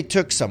 Then they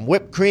took some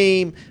whipped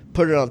cream,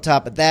 put it on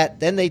top of that.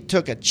 Then they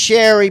took a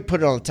cherry,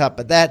 put it on top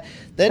of that.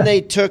 Then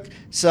they took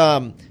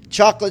some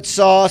chocolate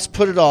sauce,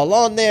 put it all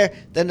on there.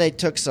 Then they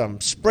took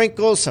some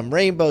sprinkles, some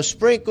rainbow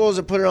sprinkles,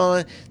 and put it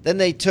on. Then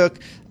they took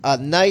a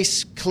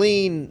nice,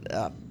 clean,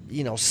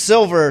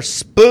 silver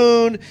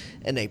spoon,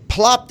 and they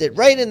plopped it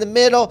right in the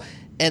middle,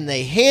 and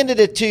they handed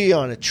it to you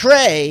on a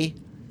tray.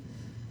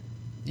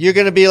 You're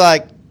going to be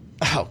like,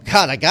 "Oh,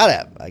 God, I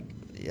got it.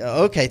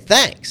 Okay,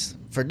 thanks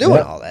for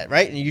doing all that,"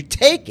 right? And you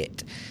take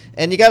it.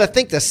 And you got to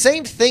think the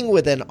same thing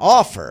with an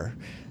offer,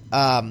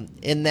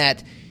 in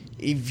that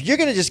if you're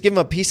going to just give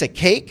them a piece of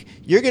cake,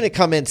 you're going to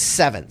come in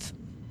 7th.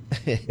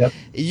 Yep.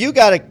 You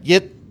got to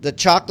get the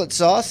chocolate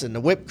sauce and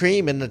the whipped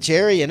cream and the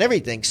cherry and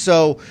everything.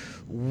 So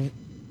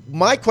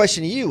my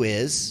question to you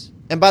is,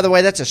 and by the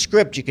way, that's a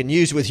script you can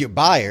use with your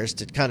buyers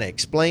to kind of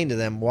explain to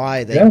them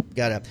why they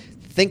got to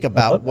think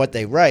about what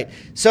they write.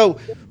 So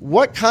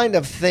what kind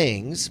of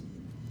things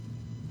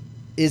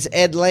is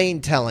Ed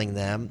Lane telling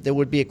them that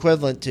would be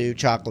equivalent to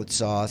chocolate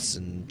sauce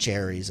and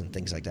cherries and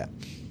things like that?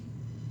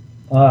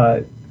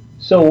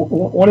 So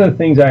one of the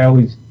things I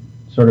always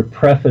sort of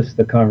preface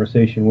the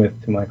conversation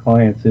with to my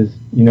clients is,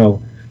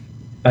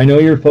 I know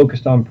you're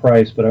focused on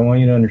price, but I want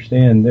you to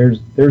understand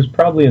there's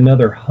probably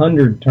another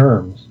 100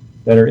 terms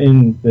that are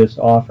in this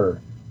offer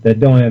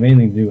that don't have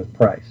anything to do with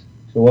price.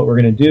 So what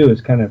we're going to do is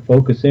kind of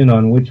focus in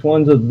on which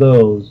ones of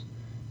those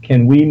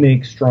can we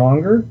make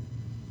stronger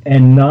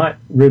and not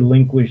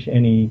relinquish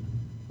any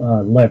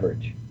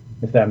leverage,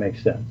 if that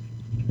makes sense.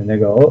 And they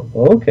go,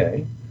 "Oh,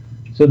 okay."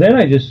 So then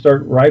I just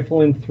start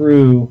rifling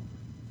through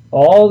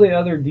all the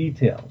other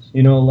details.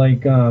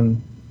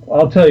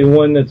 I'll tell you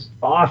one that's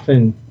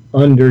often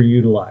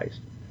underutilized.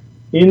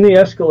 In the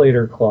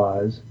escalator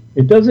clause,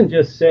 it doesn't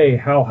just say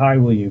how high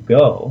will you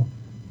go.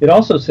 It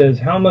also says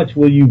how much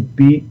will you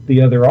beat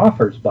the other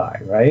offers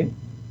by, right?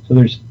 So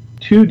there's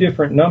 2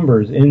 different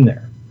numbers in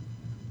there.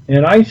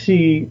 And I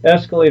see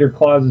escalator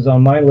clauses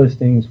on my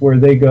listings where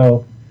they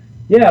go,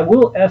 "Yeah,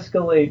 we'll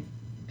escalate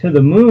to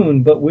the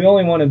moon, but we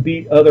only want to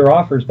beat other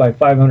offers by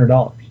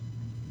 $500.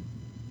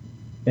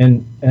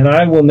 And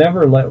I will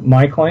never let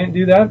my client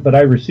do that, but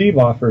I receive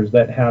offers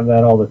that have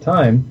that all the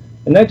time.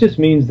 And that just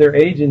means their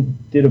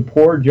agent did a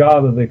poor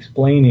job of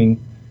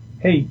explaining,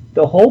 hey,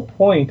 the whole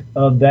point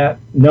of that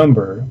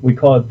number, we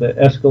call it the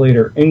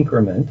escalator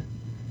increment,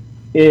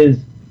 is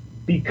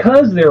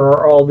because there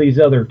are all these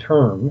other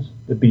terms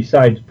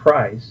besides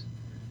price,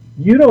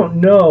 you don't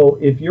know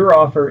if your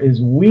offer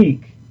is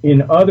weak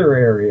in other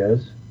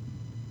areas,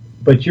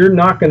 but you're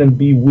not going to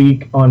be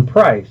weak on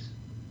price.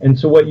 And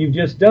so what you've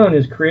just done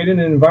is created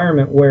an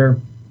environment where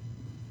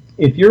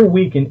if you're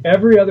weak in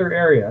every other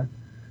area,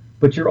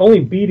 but you're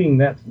only beating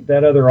that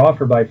other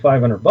offer by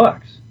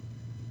 $500,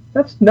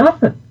 that's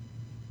nothing.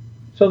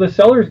 So the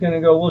seller's going to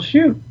go, well,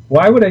 shoot,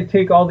 why would I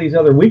take all these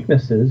other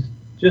weaknesses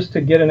just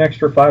to get an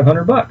extra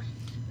 $500?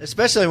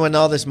 Especially when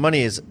all this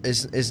money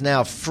is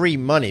now free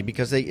money,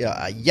 because they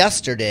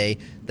yesterday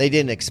they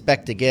didn't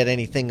expect to get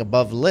anything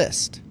above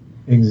list.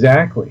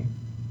 Exactly.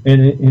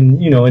 And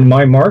in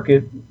my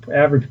market,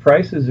 average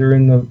prices are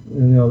in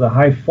the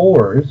high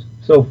fours,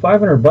 so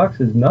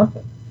 $500 is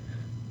nothing.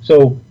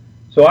 So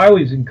I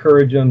always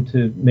encourage them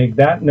to make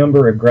that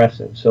number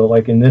aggressive. So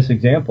like in this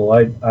example,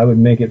 I would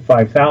make it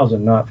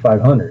 5,000, not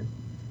 500.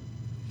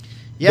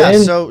 Yeah.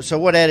 Then, so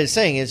what Ed is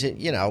saying is,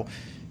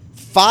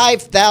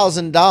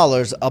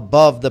 $5,000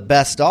 above the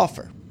best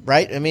offer,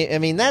 right? I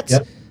mean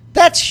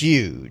that's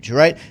huge,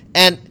 right?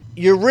 And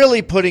you're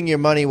really putting your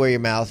money where your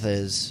mouth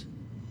is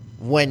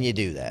when you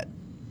do that.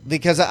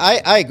 Because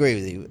I agree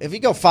with you. If you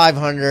go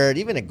 500,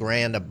 even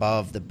 $1,000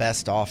 above the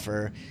best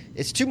offer,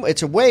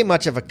 it's a way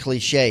much of a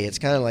cliche. It's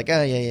kind of like,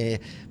 oh yeah.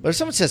 But if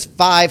someone says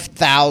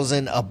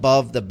 5,000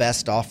 above the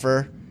best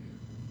offer,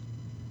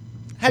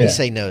 how do you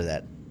say no to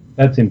that?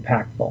 That's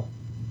impactful.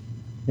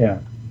 Yeah.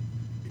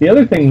 The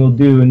other thing we'll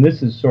do, and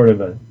this is sort of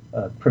a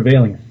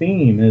prevailing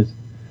theme, is,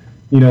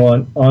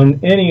 on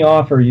any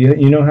offer,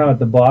 you know how at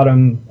the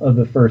bottom of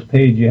the first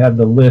page you have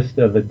the list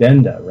of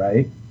addenda,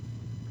 right?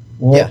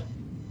 Well, yeah.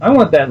 I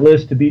want that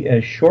list to be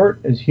as short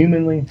as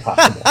humanly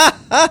possible.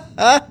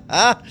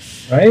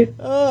 Right?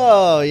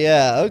 Oh,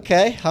 yeah.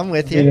 Okay. I'm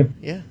with you.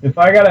 If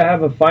I got to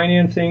have a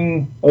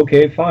financing,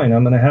 okay, fine.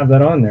 I'm going to have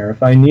that on there.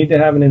 If I need to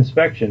have an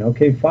inspection,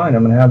 okay, fine.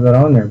 I'm going to have that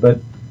on there.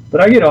 But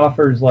I get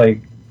offers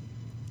like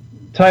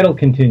title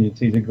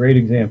contingency is a great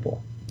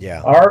example.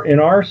 Yeah. In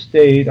our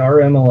state, our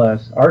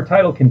MLS, our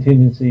title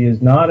contingency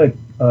is not a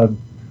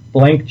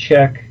blank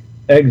check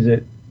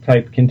exit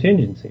type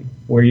contingency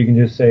where you can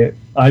just say,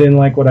 I didn't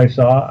like what I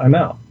saw, I'm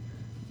out.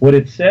 What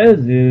it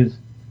says is,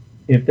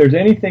 if there's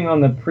anything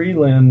on the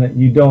prelim that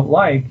you don't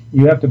like,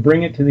 you have to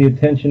bring it to the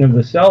attention of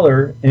the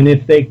seller, and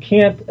if they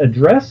can't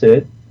address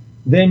it,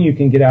 then you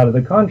can get out of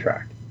the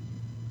contract.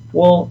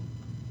 Well,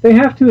 they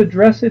have to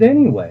address it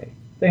anyway.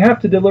 They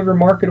have to deliver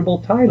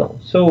marketable title.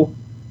 So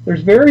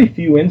there's very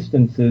few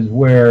instances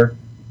where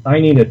I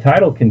need a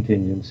title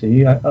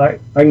contingency. I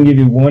can give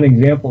you one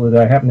example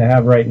that I happen to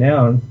have right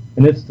now,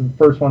 and it's the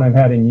first one I've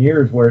had in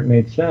years where it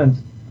made sense.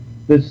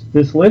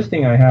 This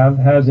listing I have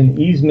has an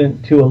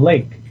easement to a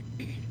lake.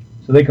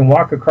 So they can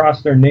walk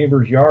across their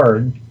neighbor's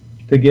yard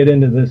to get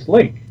into this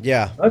lake.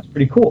 Yeah. That's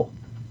pretty cool.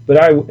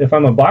 But if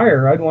I'm a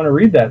buyer, I'd want to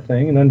read that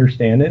thing and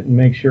understand it and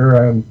make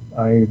sure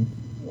I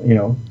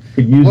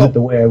could use it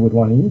the way I would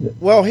want to use it.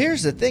 Well,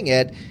 here's the thing,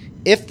 Ed.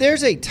 If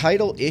there's a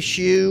title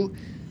issue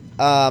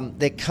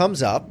that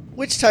comes up,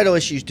 which title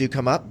issues do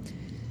come up,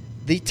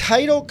 the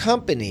title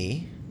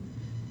company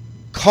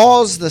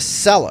calls the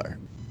seller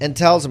and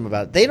tells them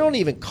about it. They don't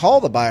even call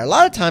the buyer. A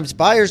lot of times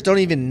buyers don't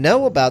even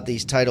know about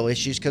these title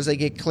issues because they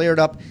get cleared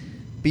up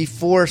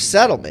before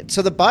settlement.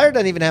 So the buyer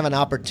doesn't even have an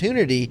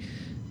opportunity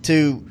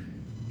to,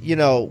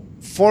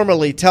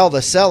 formally tell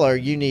the seller,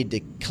 you need to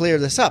clear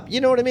this up.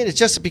 You know what I mean?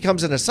 It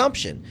becomes an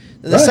assumption.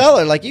 And the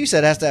seller, like you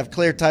said, has to have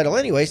clear title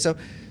anyway. So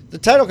the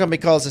title company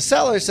calls the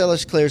seller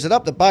clears it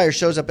up. The buyer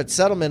shows up at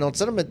settlement. On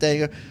settlement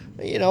day,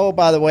 oh,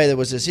 by the way, there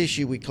was this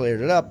issue. We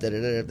cleared it up. They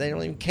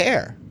don't even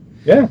care.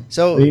 Yeah.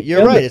 So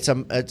you're right. It's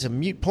a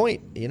moot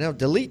point.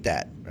 Delete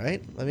that,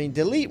 right? I mean,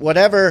 delete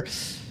whatever,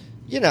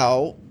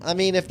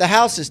 if the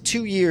house is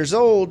 2 years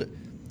old,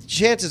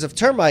 chances of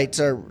termites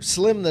are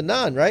slim to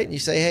none, right? And you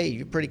say, hey,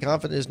 you're pretty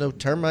confident there's no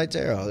termites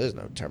there? Oh, there's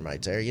no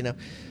termites there,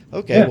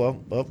 Okay, yeah.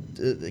 well,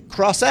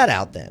 cross that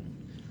out then.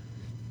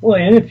 Well,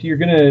 and if you're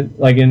going to,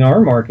 like in our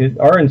market,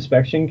 our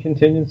inspection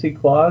contingency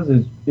clause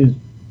is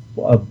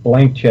a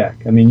blank check.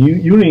 I mean,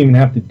 you don't even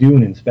have to do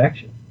an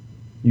inspection.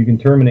 You can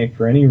terminate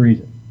for any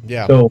reason.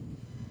 Yeah. So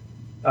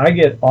I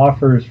get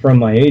offers from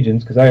my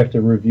agents because I have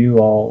to review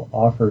all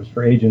offers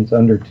for agents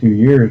under 2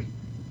 years.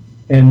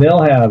 And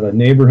they'll have a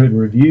neighborhood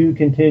review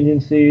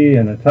contingency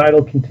and a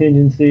title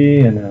contingency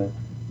and a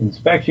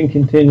inspection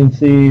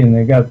contingency. And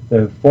they got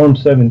the Form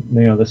 7,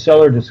 the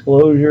seller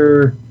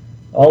disclosure,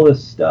 all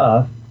this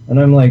stuff. And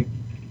I'm like,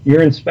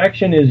 your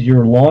inspection is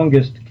your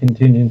longest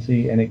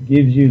contingency and it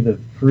gives you the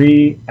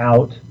free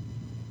out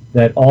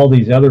that all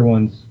these other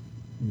ones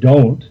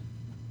don't.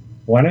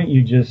 Why don't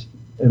you just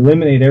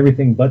eliminate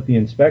everything but the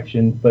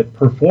inspection, but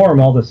perform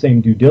all the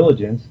same due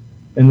diligence,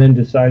 and then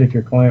decide if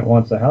your client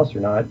wants the house or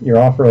not, your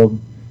offer will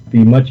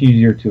be much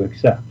easier to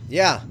accept.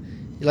 Yeah.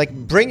 Like,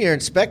 bring your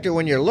inspector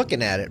when you're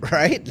looking at it,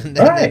 right? And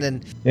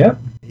then, right.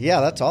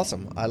 Yeah, that's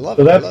awesome. I love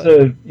it. So that's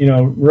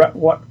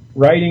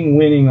writing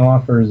winning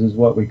offers is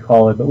what we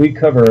call it, but we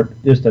cover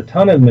just a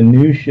ton of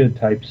minutia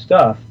type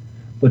stuff.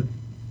 But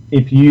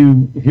if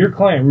your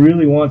client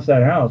really wants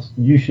that house,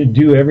 you should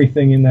do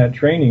everything in that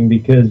training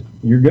because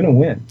you're going to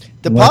win.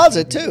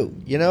 Deposit too.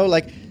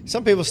 Like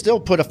some people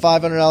still put a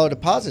 $500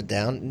 deposit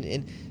down,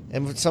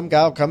 and some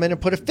guy will come in and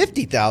put a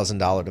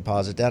 $50,000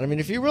 deposit down. I mean,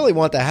 if you really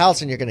want the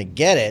house and you're going to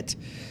get it,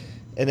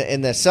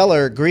 and the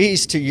seller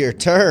agrees to your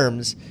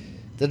terms,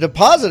 the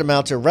deposit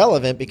amounts are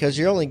relevant because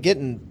you're only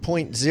getting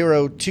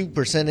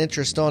 0.02%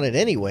 interest on it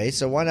anyway.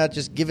 So why not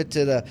just give it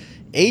to the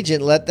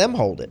agent, let them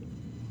hold it?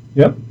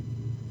 Yep.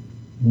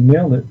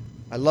 Nailed it.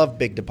 I love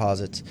big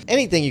deposits.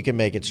 Anything you can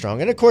make it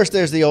strong. And, of course,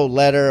 there's the old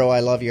letter, I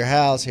love your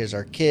house, here's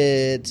our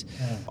kids,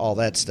 all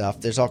that stuff.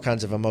 There's all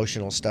kinds of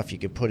emotional stuff you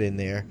could put in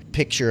there.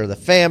 Picture of the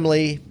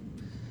family,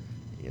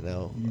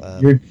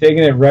 You're taking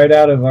it right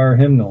out of our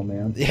hymnal,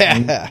 man.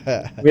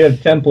 Yeah. We have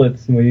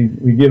templates, and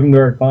we give them to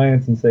our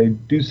clients and say,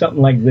 do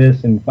something like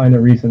this and find a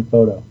recent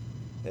photo.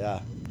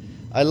 Yeah.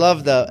 I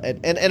love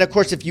and of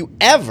course, if you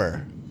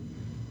ever,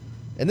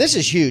 and this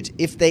is huge,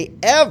 if they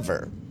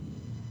ever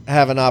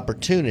have an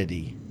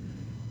opportunity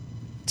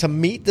to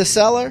meet the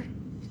seller,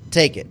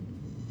 take it.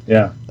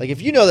 Yeah. Like if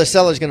the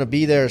seller's going to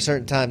be there at a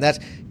certain time, that's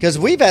because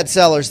we've had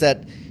sellers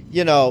that,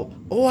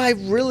 I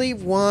really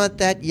want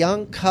that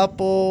young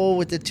couple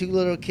with the 2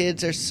 little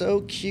kids. They're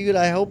so cute.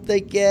 I hope they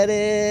get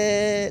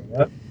it.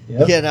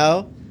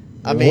 Yep.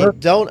 I mean,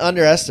 don't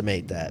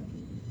underestimate that.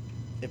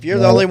 If you're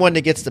the only one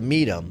that gets to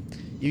meet them,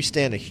 you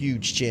stand a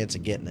huge chance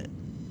of getting it.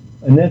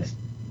 And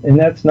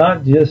that's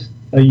not just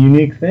a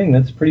unique thing.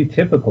 That's pretty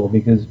typical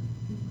because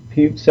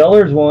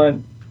sellers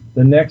want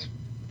the next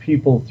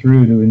people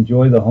through to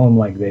enjoy the home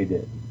like they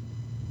did.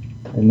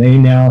 And they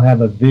now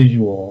have a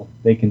visual.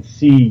 They can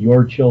see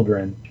your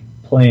children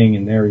playing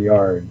in their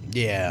yard.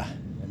 Yeah.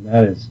 And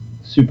that is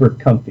super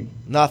comfy.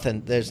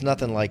 There's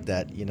nothing like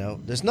that,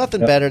 There's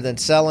nothing better than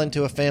selling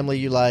to a family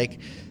you like,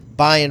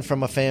 buying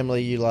from a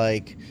family you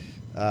like.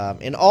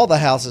 In all the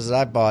houses that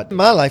I bought in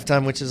my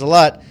lifetime, which is a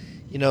lot,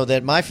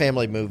 that my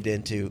family moved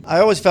into, I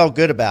always felt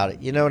good about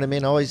it. You know what I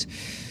mean?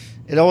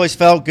 It always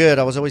felt good.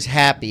 I was always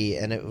happy,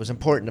 and it was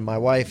important to my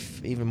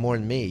wife even more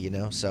than me,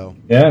 so.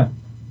 Yeah.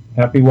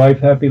 Happy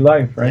wife, happy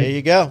life, right? There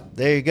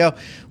you go.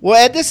 Well,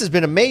 Ed, this has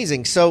been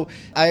amazing. So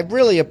I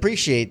really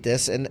appreciate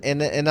this, and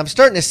I'm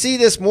starting to see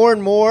this more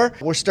and more.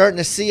 We're starting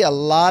to see a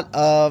lot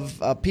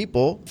of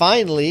people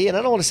finally, and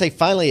I don't want to say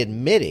finally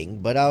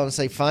admitting, but I want to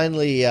say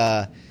finally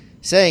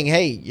saying,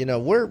 hey,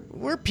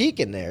 we're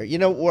peaking there.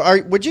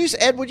 Would you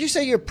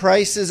say your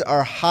prices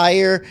are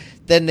higher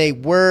than they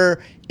were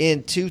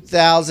in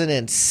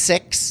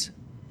 2006?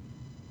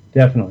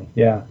 Definitely,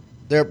 yeah.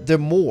 They're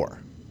more.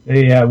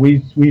 Yeah,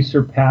 we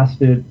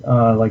surpassed it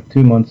like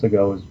 2 months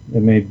ago.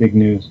 It made big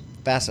news.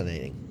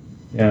 Fascinating.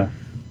 Yeah.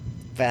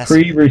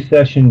 Fascinating.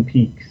 Pre-recession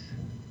peaks.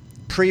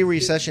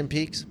 Pre-recession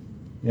peaks?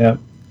 Yeah.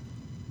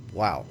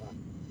 Wow.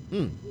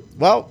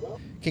 Well,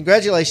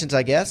 congratulations,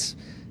 I guess.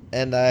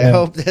 And I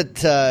hope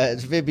that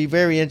it'll be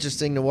very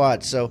interesting to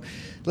watch. So,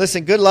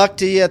 listen, good luck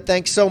to you.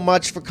 Thanks so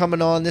much for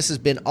coming on. This has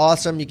been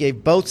awesome. You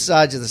gave both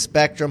sides of the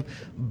spectrum,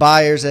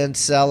 buyers and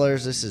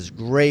sellers. This is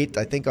great.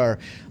 I think our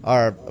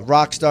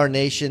Rockstar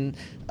Nation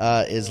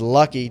is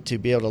lucky to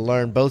be able to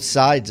learn both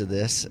sides of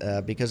this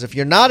because if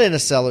you're not in a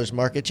seller's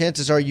market,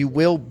 chances are you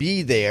will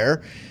be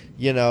there.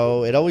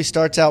 It always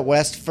starts out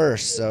west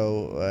first.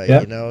 So,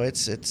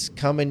 it's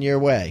coming your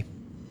way.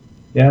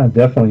 Yeah,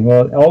 definitely.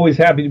 Well, always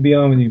happy to be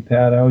on with you,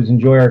 Pat. I always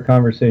enjoy our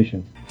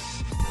conversations.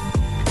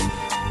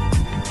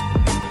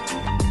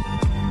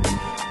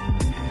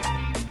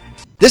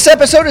 This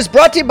episode is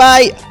brought to you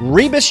by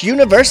Rebus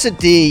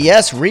University.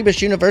 Yes,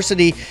 Rebus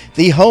University,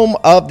 the home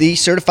of the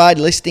Certified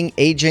Listing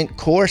Agent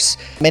course.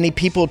 Many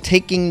people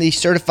taking the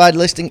Certified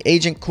Listing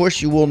Agent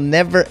course. You will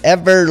never,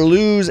 ever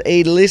lose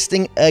a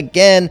listing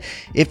again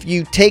if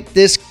you take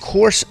this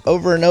course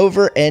over and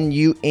over and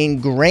you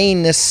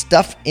ingrain this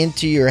stuff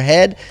into your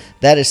head.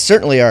 That is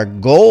certainly our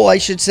goal, I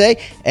should say.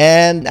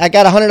 And I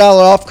got a $100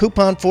 off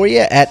coupon for you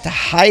at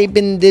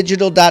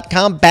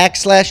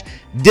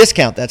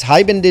hibandigital.com/discount. That's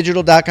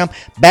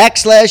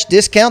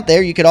hibandigital.com/discount.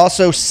 There you could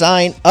also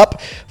sign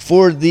up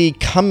for the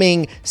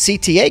coming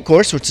CTA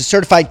course, which is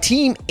Certified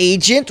Team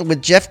Agent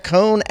with Jeff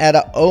Cohn out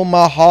of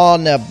Omaha,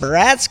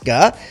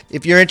 Nebraska.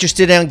 If you're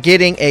interested in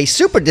getting a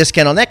super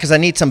discount on that, because I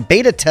need some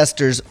beta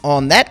testers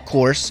on that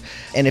course.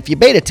 And if you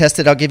beta test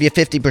it, I'll give you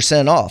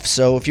 50% off.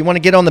 So if you want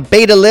to get on the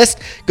beta list,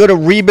 go to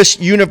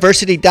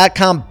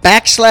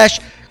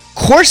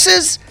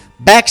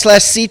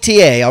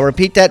rebusuniversity.com/courses/CTA. I'll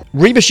repeat that,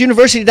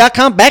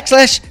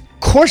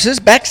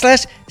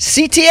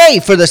 rebusuniversity.com/courses/CTA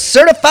for the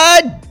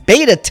certified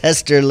beta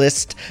tester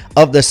list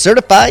of the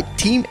Certified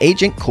Team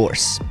Agent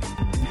course.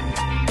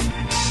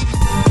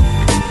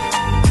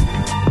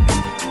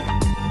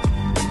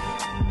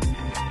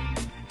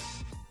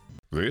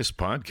 This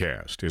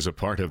podcast is a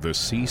part of the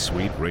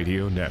C-Suite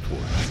Radio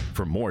Network.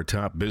 For more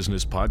top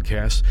business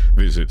podcasts,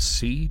 visit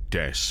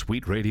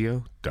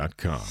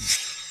c-suiteradio.com.